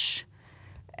touch.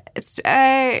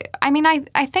 I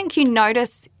think you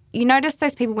notice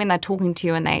those people when they're talking to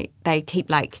you and they keep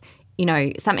like,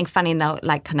 something funny and they'll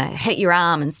like kind of hit your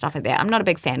arm and stuff like that. I'm not a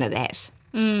big fan of that.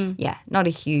 Yeah, not a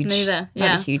huge. Neither. Yeah.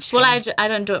 Not a huge fan. Well, I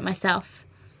don't do it myself.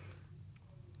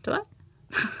 Do I?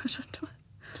 I don't do it.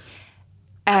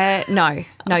 No,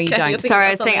 you don't. Sorry,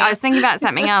 I was thinking about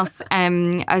something else.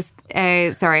 I was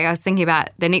thinking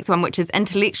about the next one, which is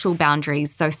intellectual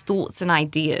boundaries. So thoughts and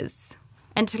ideas.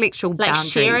 Intellectual like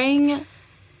boundaries. Sharing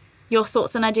your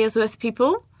thoughts and ideas with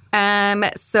people.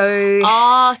 So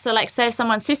like say if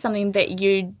someone says something that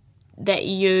you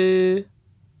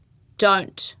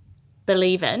don't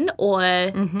believe in or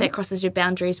that crosses your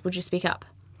boundaries, would you speak up?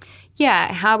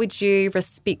 Yeah. How would you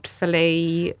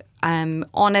respectfully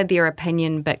honour their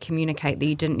opinion but communicate that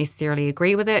you didn't necessarily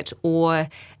agree with it? Or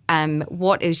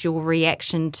what is your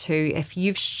reaction to if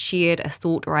you've shared a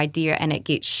thought or idea and it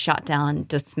gets shut down,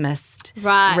 dismissed,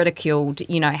 ridiculed?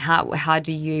 How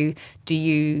do you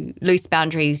loose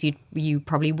boundaries? You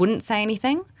probably wouldn't say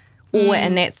anything. Or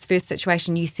in that first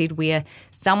situation you said where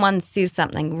someone says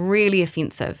something really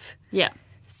offensive,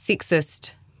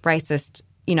 sexist, racist,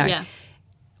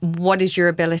 what is your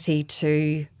ability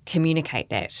to communicate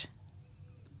that?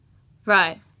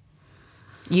 Right.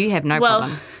 You have no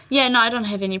problem. Yeah, no, I don't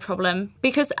have any problem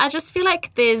because I just feel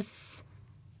like there's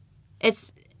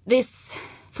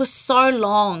for so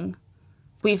long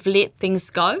we've let things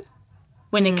go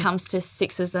when it comes to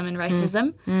sexism and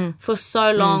racism. For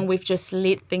so long we've just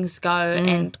let things go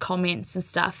and comments and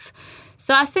stuff.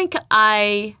 So I think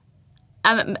I'm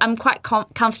quite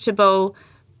comfortable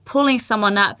pulling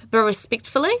someone up, but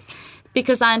respectfully,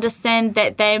 because I understand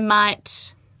that they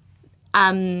might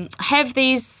have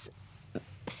these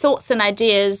thoughts and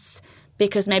ideas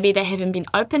because maybe they haven't been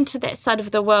open to that side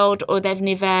of the world, or they've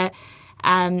never,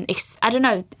 I don't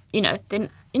know,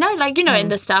 in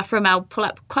the staff room, I'll pull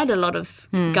up quite a lot of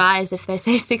guys if they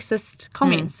say sexist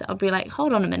comments. I'll be like,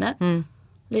 hold on a minute.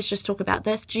 Let's just talk about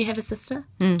this. Do you have a sister?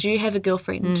 Do you have a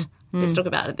girlfriend? Let's talk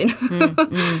about it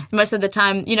then. Most of the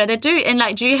time, they do.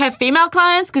 And do you have female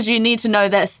clients? Because you need to know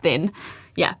this then.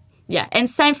 Yeah. And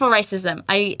same for racism.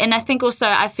 I think also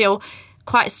I feel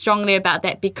quite strongly about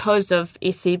that because of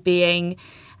Essie being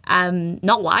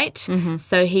not white.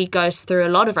 So he goes through a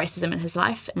lot of racism in his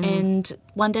life. And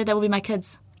one day they will be my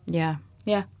kids. Yeah.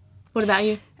 What about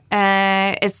you?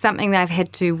 It's something that I've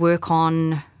had to work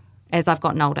on as I've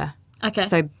gotten older. Okay.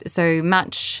 So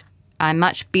I'm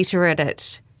much better at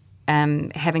it.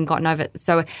 Having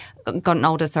gotten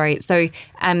older, sorry. So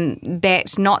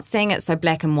that not seeing it so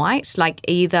black and white, like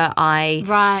either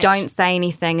I don't say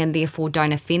anything and therefore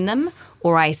don't offend them,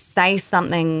 or I say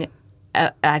something,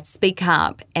 I speak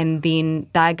up, and then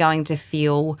they're going to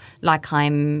feel like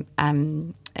I'm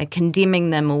condemning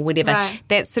them or whatever. Right.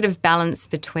 That sort of balance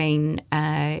between,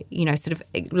 sort of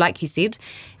like you said,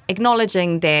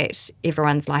 acknowledging that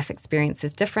everyone's life experience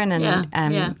is different and,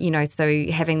 so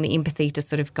having the empathy to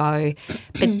sort of go,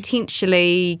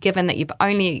 potentially, given that you've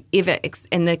only ever,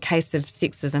 in the case of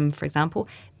sexism, for example,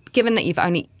 given that you've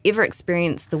only ever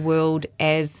experienced the world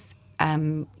as,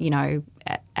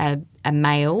 a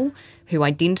male who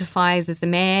identifies as a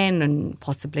man and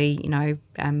possibly,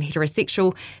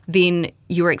 heterosexual, then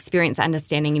your experience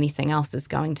understanding anything else is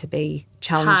going to be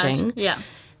challenging. Hard. Yeah.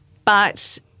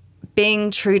 But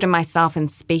being true to myself and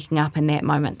speaking up in that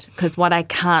moment, because what I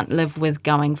can't live with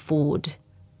going forward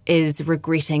is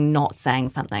regretting not saying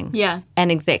something. Yeah.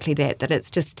 And exactly that it's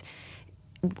just,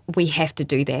 we have to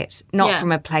do that, not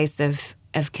from a place of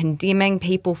condemning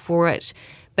people for it,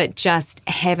 but just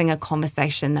having a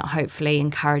conversation that hopefully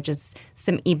encourages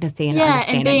some empathy and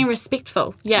understanding. And being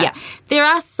respectful. Yeah. There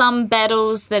are some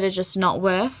battles that are just not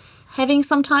worth having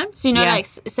sometimes. Like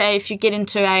say if you get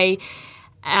into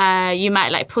you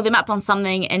might pull them up on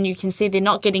something and you can see they're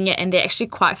not getting it and they're actually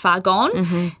quite far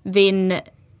gone, then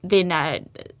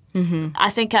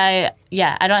I think I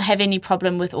don't have any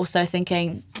problem with also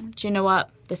thinking, do you know what,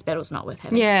 this battle's not worth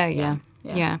having.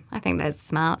 Yeah, I think that's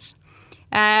smart.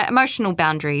 Emotional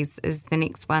boundaries is the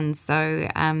next one. So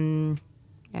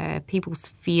people's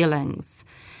feelings.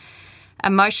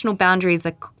 Emotional boundaries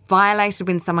are violated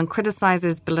when someone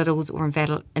criticizes, belittles, or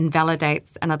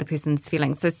invalidates another person's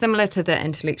feelings. So similar to the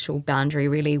intellectual boundary,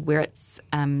 really, where it's,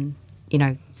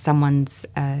 someone's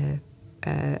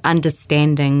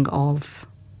understanding of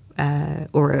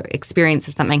or experience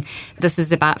of something. This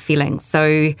is about feelings.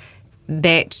 So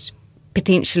that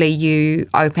potentially you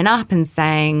open up and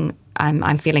saying,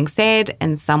 I'm feeling sad,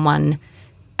 and someone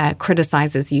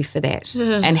criticizes you for that.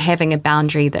 And having a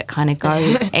boundary that kind of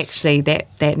goes, actually,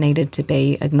 that needed to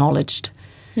be acknowledged.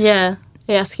 Yeah.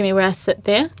 You're asking me where I sit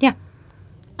there? Yeah.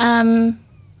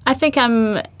 I think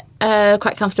I'm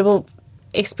quite comfortable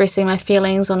expressing my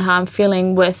feelings on how I'm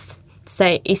feeling with,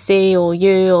 say, Essie or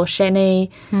you or Shani.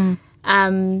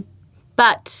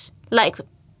 But, like,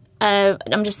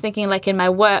 I'm just thinking, like, in my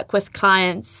work with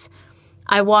clients,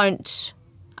 I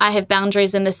have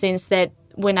boundaries in the sense that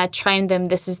when I train them,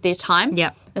 this is their time.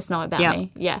 Yeah. It's not about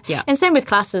me. Yeah. Yeah. And same with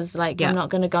classes. Like, I'm not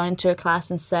going to go into a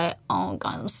class and say, oh,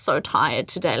 God, I'm so tired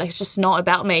today. Like, it's just not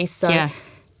about me. So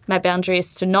my boundary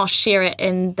is to not share it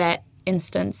in that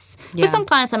instance. Yeah. With some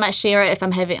clients, I might share it if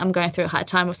I'm going through a hard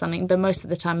time or something. But most of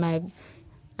the time,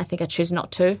 I think I choose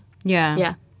not to. Yeah.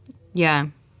 Yeah. Yeah.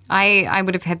 I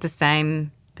would have had the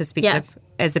same perspective.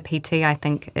 As a PT. I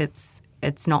think it's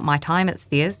not my time, it's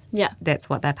theirs. Yeah. That's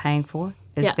what they're paying for,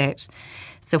 is that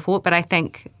support. But I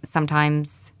think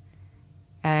sometimes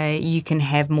you can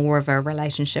have more of a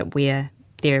relationship where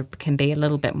there can be a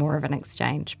little bit more of an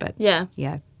exchange. But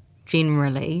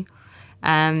generally.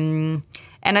 And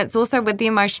it's also with the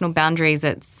emotional boundaries,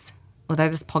 although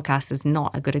this podcast is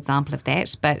not a good example of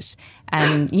that, but,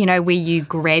 where you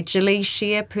gradually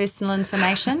share personal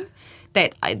information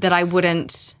that I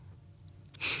wouldn't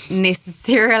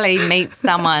necessarily meet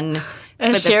someone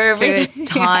for the first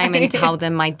time and tell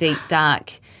them my deep,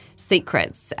 dark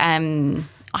secrets. I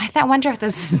wonder if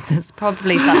this is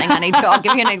probably something I need to. I'll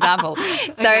give you an example.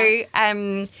 So,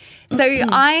 I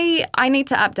need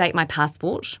to update my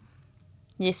passport.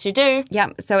 Yes, you do. Yeah.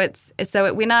 So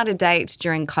it went out of date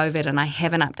during COVID, and I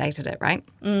haven't updated it. Right.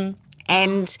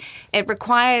 And it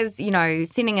requires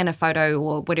sending in a photo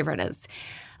or whatever it is.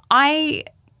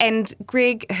 And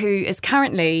Greg, who is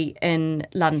currently in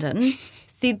London,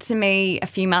 said to me a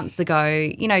few months ago,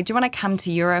 do you want to come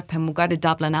to Europe and we'll go to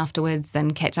Dublin afterwards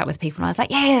and catch up with people? And I was like,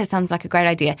 yeah, sounds like a great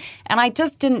idea. And I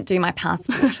just didn't do my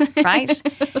passport, right?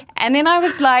 And then I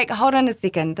was like, hold on a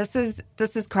second, this is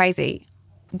crazy.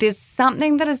 There's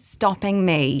something that is stopping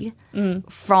me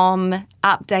from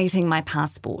updating my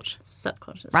passport.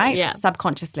 Subconsciously. Right? Yeah.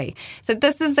 Subconsciously. So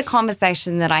this is the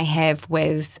conversation that I have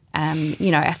with,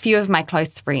 a few of my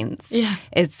close friends. Yeah.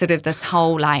 Is sort of this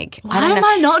whole like, why am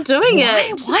I not doing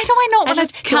it? Why do I not want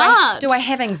just to? can't. Do I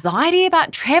have anxiety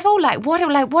about travel?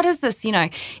 What is this?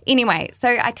 Anyway,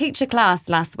 so I teach a class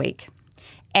last week.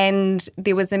 And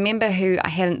there was a member who I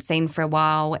hadn't seen for a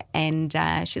while, and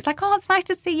she's like, oh, it's nice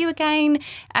to see you again.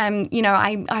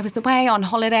 I was away on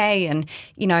holiday and,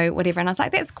 whatever. And I was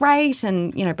like, that's great.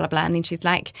 And, blah, blah. And then she's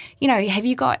like, have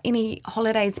you got any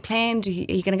holidays planned? Are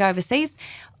you going to go overseas?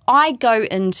 I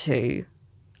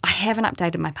haven't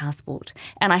updated my passport.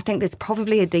 And I think there's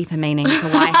probably a deeper meaning to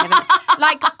why I haven't.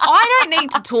 I don't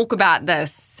need to talk about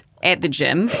this at the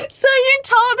gym. So you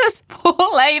told this poor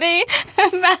lady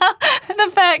about the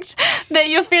fact that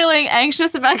you're feeling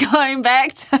anxious about going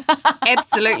back to...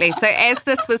 Absolutely. So as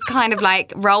this was kind of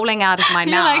like rolling out of my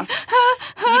mouth,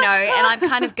 and I'm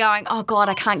kind of going, oh God,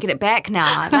 I can't get it back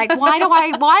now. Like, why do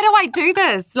I do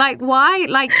this? Like, why?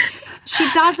 Like, she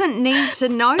doesn't need to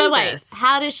know But wait, this.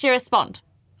 how did she respond?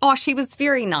 Oh, she was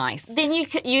very nice. Then you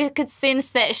could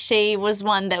sense that she was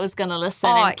one that was going to listen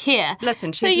and care.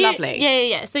 Listen, she's lovely.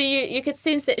 Yeah. So you could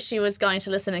sense that she was going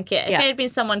to listen and care. Yeah. If it had been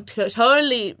someone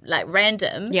totally like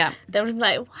random, they would have been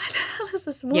like, why the hell is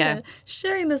this woman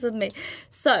sharing this with me?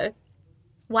 So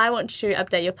why won't you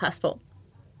update your passport?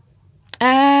 No,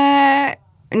 I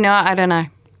don't know.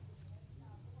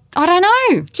 I don't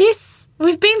know. Jess,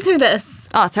 we've been through this.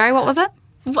 Oh, sorry, what was it?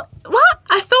 What?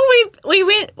 I thought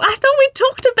we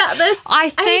talked about this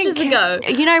ages ago.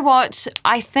 You know what?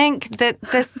 I think that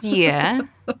this year...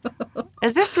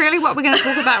 Is this really what we're going to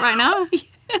talk about right now?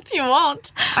 If you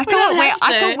want. I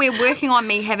thought we're working on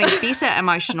me having better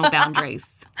emotional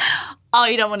boundaries. Oh,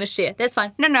 you don't want to share. That's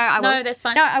fine. No, I will. No, that's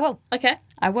fine. No, I will. Okay.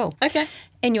 I will. Okay.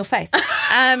 In your face.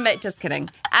 Just kidding.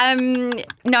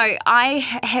 No,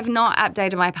 I have not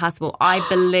updated my passport. I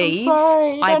believe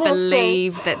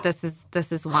that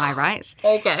this is why, right?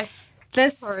 Okay.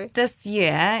 This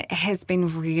year has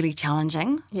been really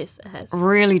challenging. Yes, it has.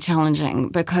 Really challenging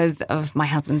because of my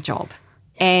husband's job.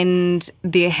 And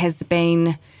there has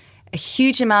been a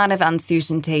huge amount of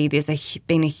uncertainty. There's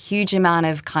been a huge amount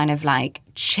of kind of like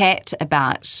chat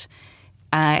about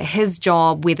his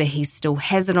job, whether he still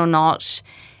has it or not.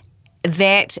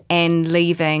 That and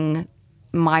leaving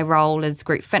my role as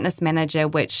group fitness manager,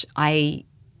 which I,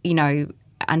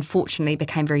 unfortunately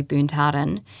became very burnt out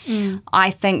in. I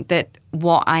think that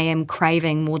what I am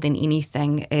craving more than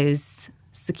anything is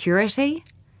security.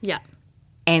 Yeah.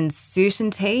 And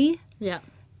certainty. Yeah.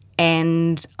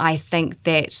 And I think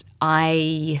that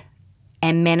I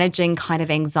am managing kind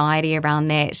of anxiety around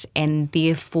that, and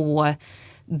therefore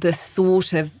the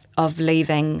thought of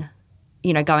leaving,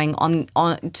 going on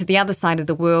to the other side of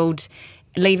the world,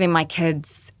 leaving my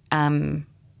kids, and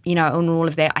all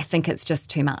of that, I think it's just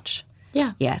too much.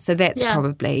 Yeah. Yeah, so that's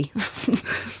probably...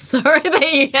 Sorry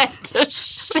that you had to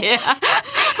share. I'm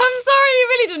sorry, you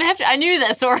really didn't have to. I knew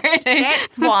this already.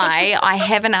 That's why I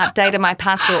haven't updated my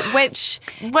passport, which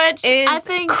is I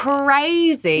think,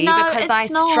 crazy because I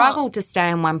not. struggled to stay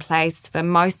in one place for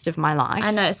most of my life.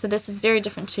 I know, so this is very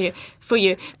different for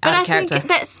you. But I character. think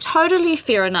that's totally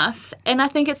fair enough. And I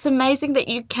think it's amazing that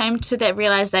you came to that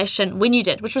realization when you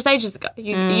did, which was ages ago.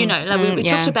 We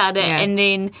talked about it, and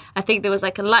then I think there was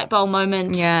like a light bulb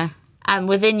moment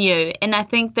within you. And I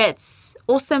think that's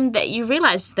awesome that you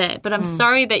realized that. But I'm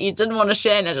sorry that you didn't want to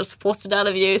share and I just forced it out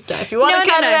of you. So if you want to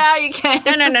cut it out, you can.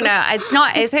 No. It's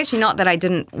not. It's actually not that I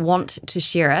didn't want to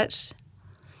share it.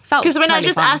 Because when I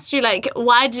just asked you, like,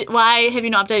 why have you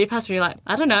not updated your passport? You're like,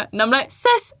 I don't know. And I'm like,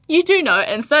 sis, you do know,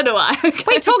 and so do I.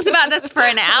 We talked about this for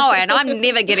an hour, and I'm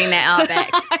never getting that hour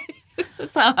back.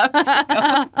 That's how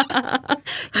I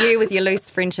feel. You with your loose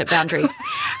friendship boundaries.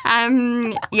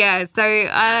 So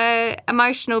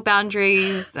emotional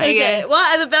boundaries. Okay,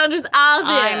 what other boundaries are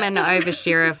there? I'm an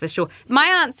oversharer for sure. My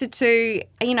answer to,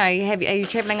 are you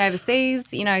travelling overseas?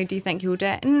 Do you think you'll do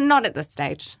it? Not at this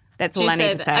stage. That's all I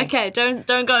need to say. Okay, don't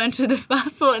go into the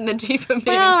passport and the deeper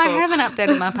meaningful. Well, I haven't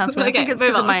updated my passport. I think it's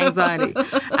because of my anxiety.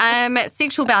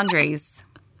 Sexual boundaries.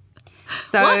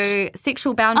 So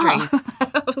sexual boundaries.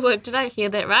 I was like, did I hear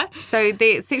that right? So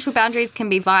the sexual boundaries can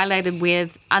be violated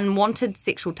with unwanted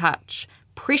sexual touch,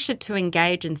 pressure to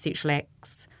engage in sexual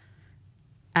acts,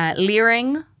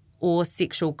 leering, or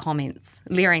sexual comments.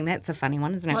 Leering, that's a funny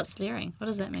one, isn't it? What's leering? What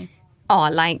does that mean? Oh,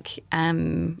 like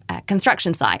a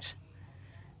construction site.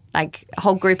 Like a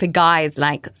whole group of guys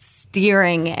like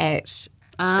staring at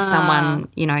someone,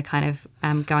 kind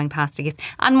of going past, I guess.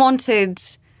 Unwanted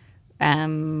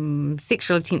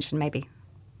sexual attention, maybe.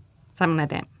 Something like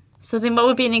that. So then what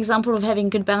would be an example of having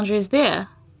good boundaries there?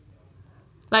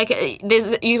 Like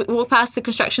you walk past the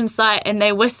construction site and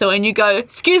they whistle and you go,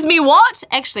 excuse me, what?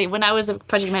 Actually, when I was a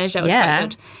project manager, it was quite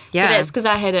good. Yeah. But that's because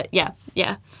I had it, yeah.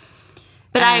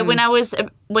 But when I was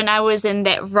in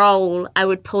that role, I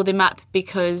would pull them up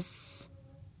because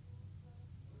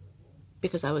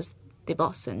I was their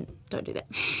boss, and don't do that.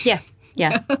 Yeah.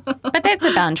 But that's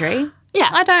a boundary. Yeah.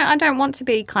 I don't want to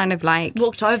be kind of like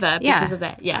walked over because of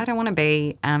that. Yeah. I don't want to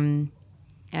be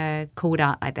called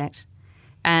out like that.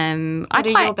 What are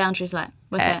your boundaries like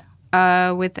with that?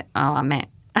 I'm at.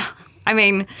 I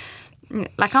mean,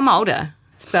 like I'm older.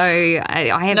 So I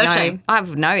have shame. I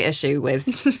have no issue with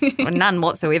none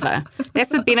whatsoever. That's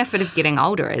the benefit of getting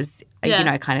older is,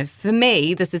 kind of, for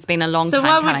me, this has been a long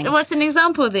time coming. So what's an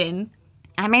example then?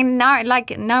 I mean,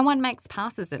 no one makes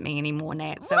passes at me anymore,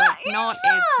 Nat. So it's not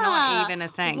even a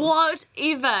thing.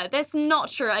 Whatever. That's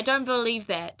not true. I don't believe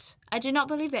that. I do not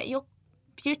believe that. You're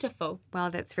beautiful.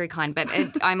 Well, that's very kind, but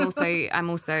I'm also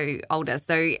older.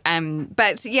 So,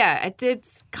 but yeah,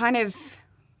 it's kind of.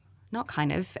 Not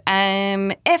kind of.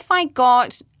 If I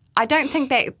don't think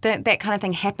that kind of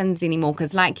thing happens anymore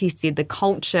because, like you said, the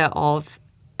culture of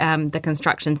the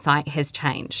construction site has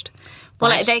changed.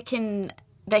 Well, right? they can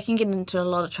get into a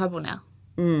lot of trouble now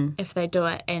if they do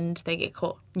it and they get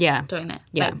caught. Yeah, doing that.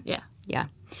 Yeah, but, yeah.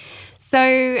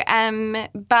 So,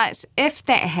 but if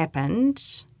that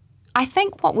happened, I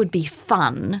think what would be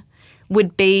fun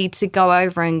would be to go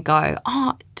over and go,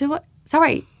 do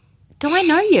I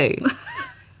know you?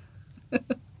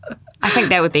 I think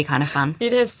that would be kind of fun.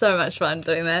 You'd have so much fun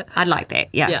doing that. I'd like that,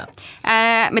 yeah.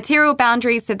 Material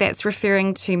boundaries, so that's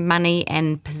referring to money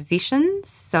and possessions.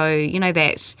 So,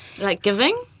 that... Like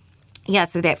giving? Yeah,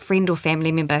 so that friend or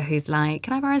family member who's like,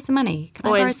 can I borrow some money? Can I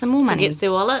borrow some more money? Forgets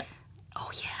their wallet?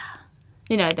 Oh, yeah.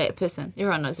 You know, that person.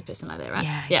 Everyone knows a person like that, right?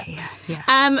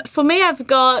 Yeah. For me, I've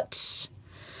got...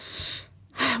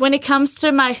 When it comes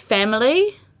to my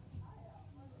family...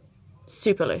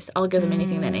 super loose. I'll give them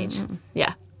anything they need.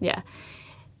 Yeah.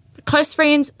 Close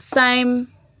friends,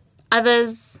 same.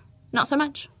 Others, not so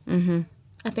much. Mm-hmm.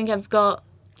 I think I've got...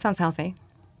 Sounds healthy.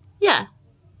 Yeah.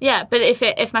 But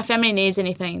if my family needs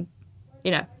anything,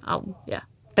 yeah.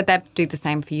 But they do the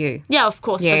same for you. Yeah, of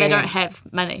course, Yeah, but they yeah. don't have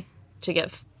money to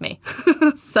give me.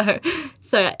 so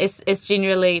it's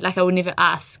generally like I would never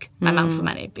ask my mum for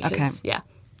money because, Okay.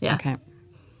 yeah. Okay.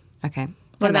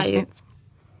 What That about makes you? sense.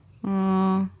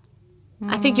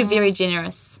 I think you're very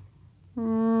generous.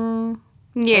 Yeah,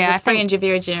 As I a think. friend, you're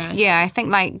very generous. Yeah, I think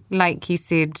like you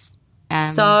said,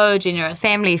 So generous.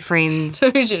 family, friends.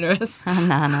 Too generous. Oh,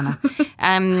 no.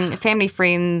 Family,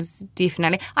 friends,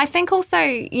 definitely. I think also,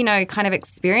 kind of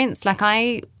experience. Like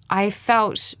I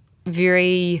felt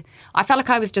like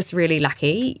I was just really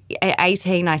lucky. At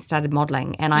 18, I started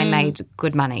modelling and I made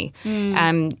good money.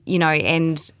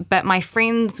 But my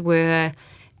friends were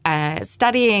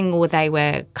studying or they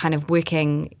were kind of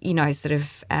working, sort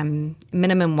of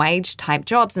minimum wage type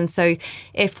jobs. And so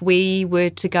if we were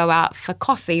to go out for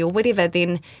coffee or whatever,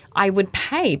 then I would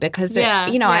pay because,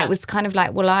 it was kind of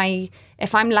like, well,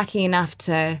 if I'm lucky enough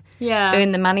to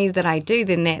earn the money that I do,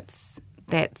 then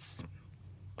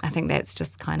I think that's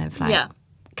just kind of like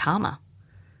karma.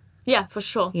 Yeah, for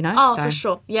sure. So. For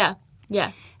sure. Yeah.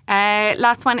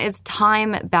 Last one is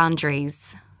time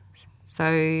boundaries.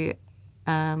 So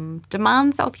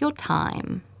demands of your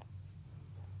time.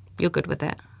 You're good with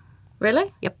that?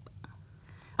 Really? Yep.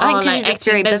 I think because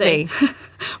you're just very busy.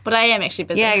 But I am actually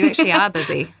busy. Yeah, you actually are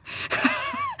busy.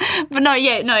 But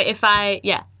if I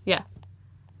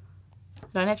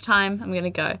don't have time, I'm going to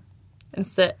go and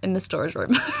sit in the storage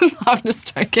room. I'm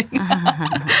just joking.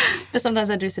 But sometimes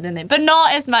I do sit in there. But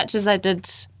not as much as I did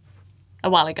a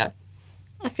while ago.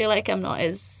 I feel like I'm not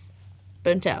as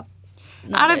burnt out.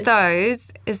 Out of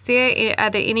those, are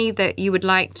there any that you would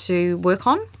like to work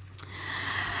on?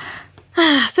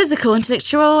 Physical,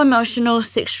 intellectual, emotional,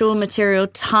 sexual, material,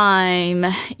 time.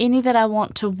 Any that I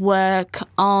want to work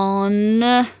on.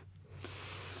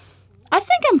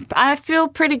 I feel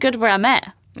pretty good where I'm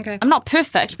at. Okay. I'm not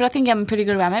perfect, but I think I'm pretty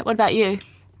good where I'm at. What about you?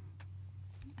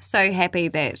 So happy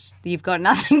that you've got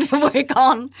nothing to work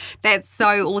on. That's so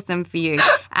awesome for you.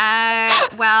 I've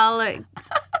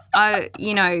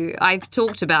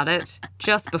talked about it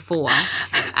just before.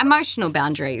 Emotional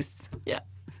boundaries. Yeah.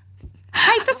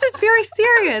 Hey, this is very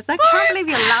serious. I can't believe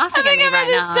you're laughing at me I'm right at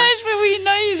this now. stage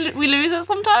where we lose it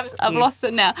sometimes. I've lost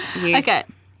it now. Yes. Okay.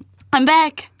 I'm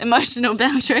back. Emotional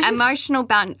boundaries.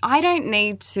 I don't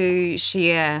need to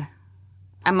share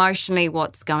emotionally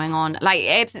what's going on.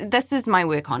 Like, this is my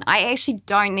work on. I actually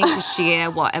don't need to share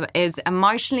what is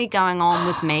emotionally going on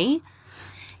with me.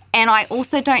 And I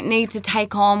also don't need to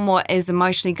take on what is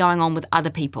emotionally going on with other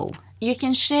people. You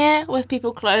can share with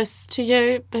people close to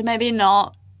you, but maybe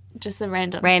not just a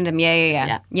random. Random,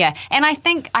 yeah. And I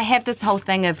think I have this whole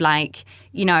thing of like,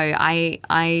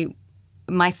 my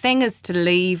thing is to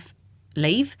live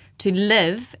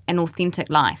an authentic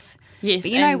life. Yes,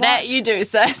 but you know what? That you do,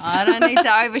 sis. I don't need to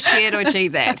overshare to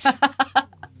achieve that.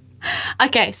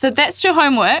 Okay, so that's your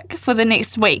homework for the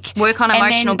next week. Work on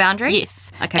emotional boundaries?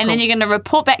 Yes. Okay, and cool. then you're going to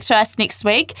report back to us next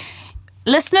week.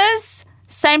 Listeners,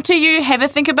 same to you. Have a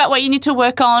think about what you need to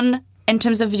work on in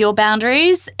terms of your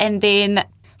boundaries, and then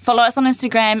follow us on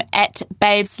Instagram at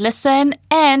BabesListen,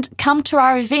 and come to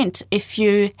our event if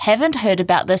you haven't heard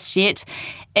about this yet.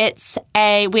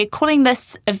 We're calling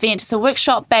this event, it's a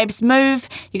workshop, Babes Move.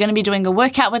 You're going to be doing a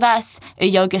workout with us, a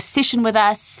yoga session with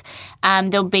us.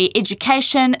 There'll be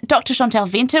education. Dr. Chantal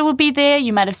Venter will be there.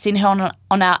 You might have seen her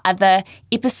on our other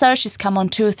episode. She's come on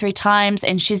 2 or 3 times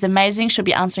and she's amazing. She'll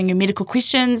be answering your medical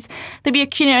questions. There'll be a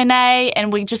Q&A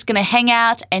and we're just going to hang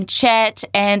out and chat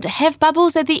and have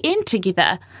bubbles at the end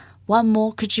together. What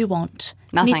more could you want?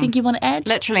 Nothing. Anything you want to add?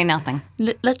 Literally nothing.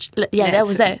 That was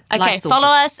it. Okay, Life sorted. follow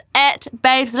us at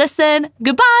BabesListen.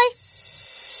 Goodbye.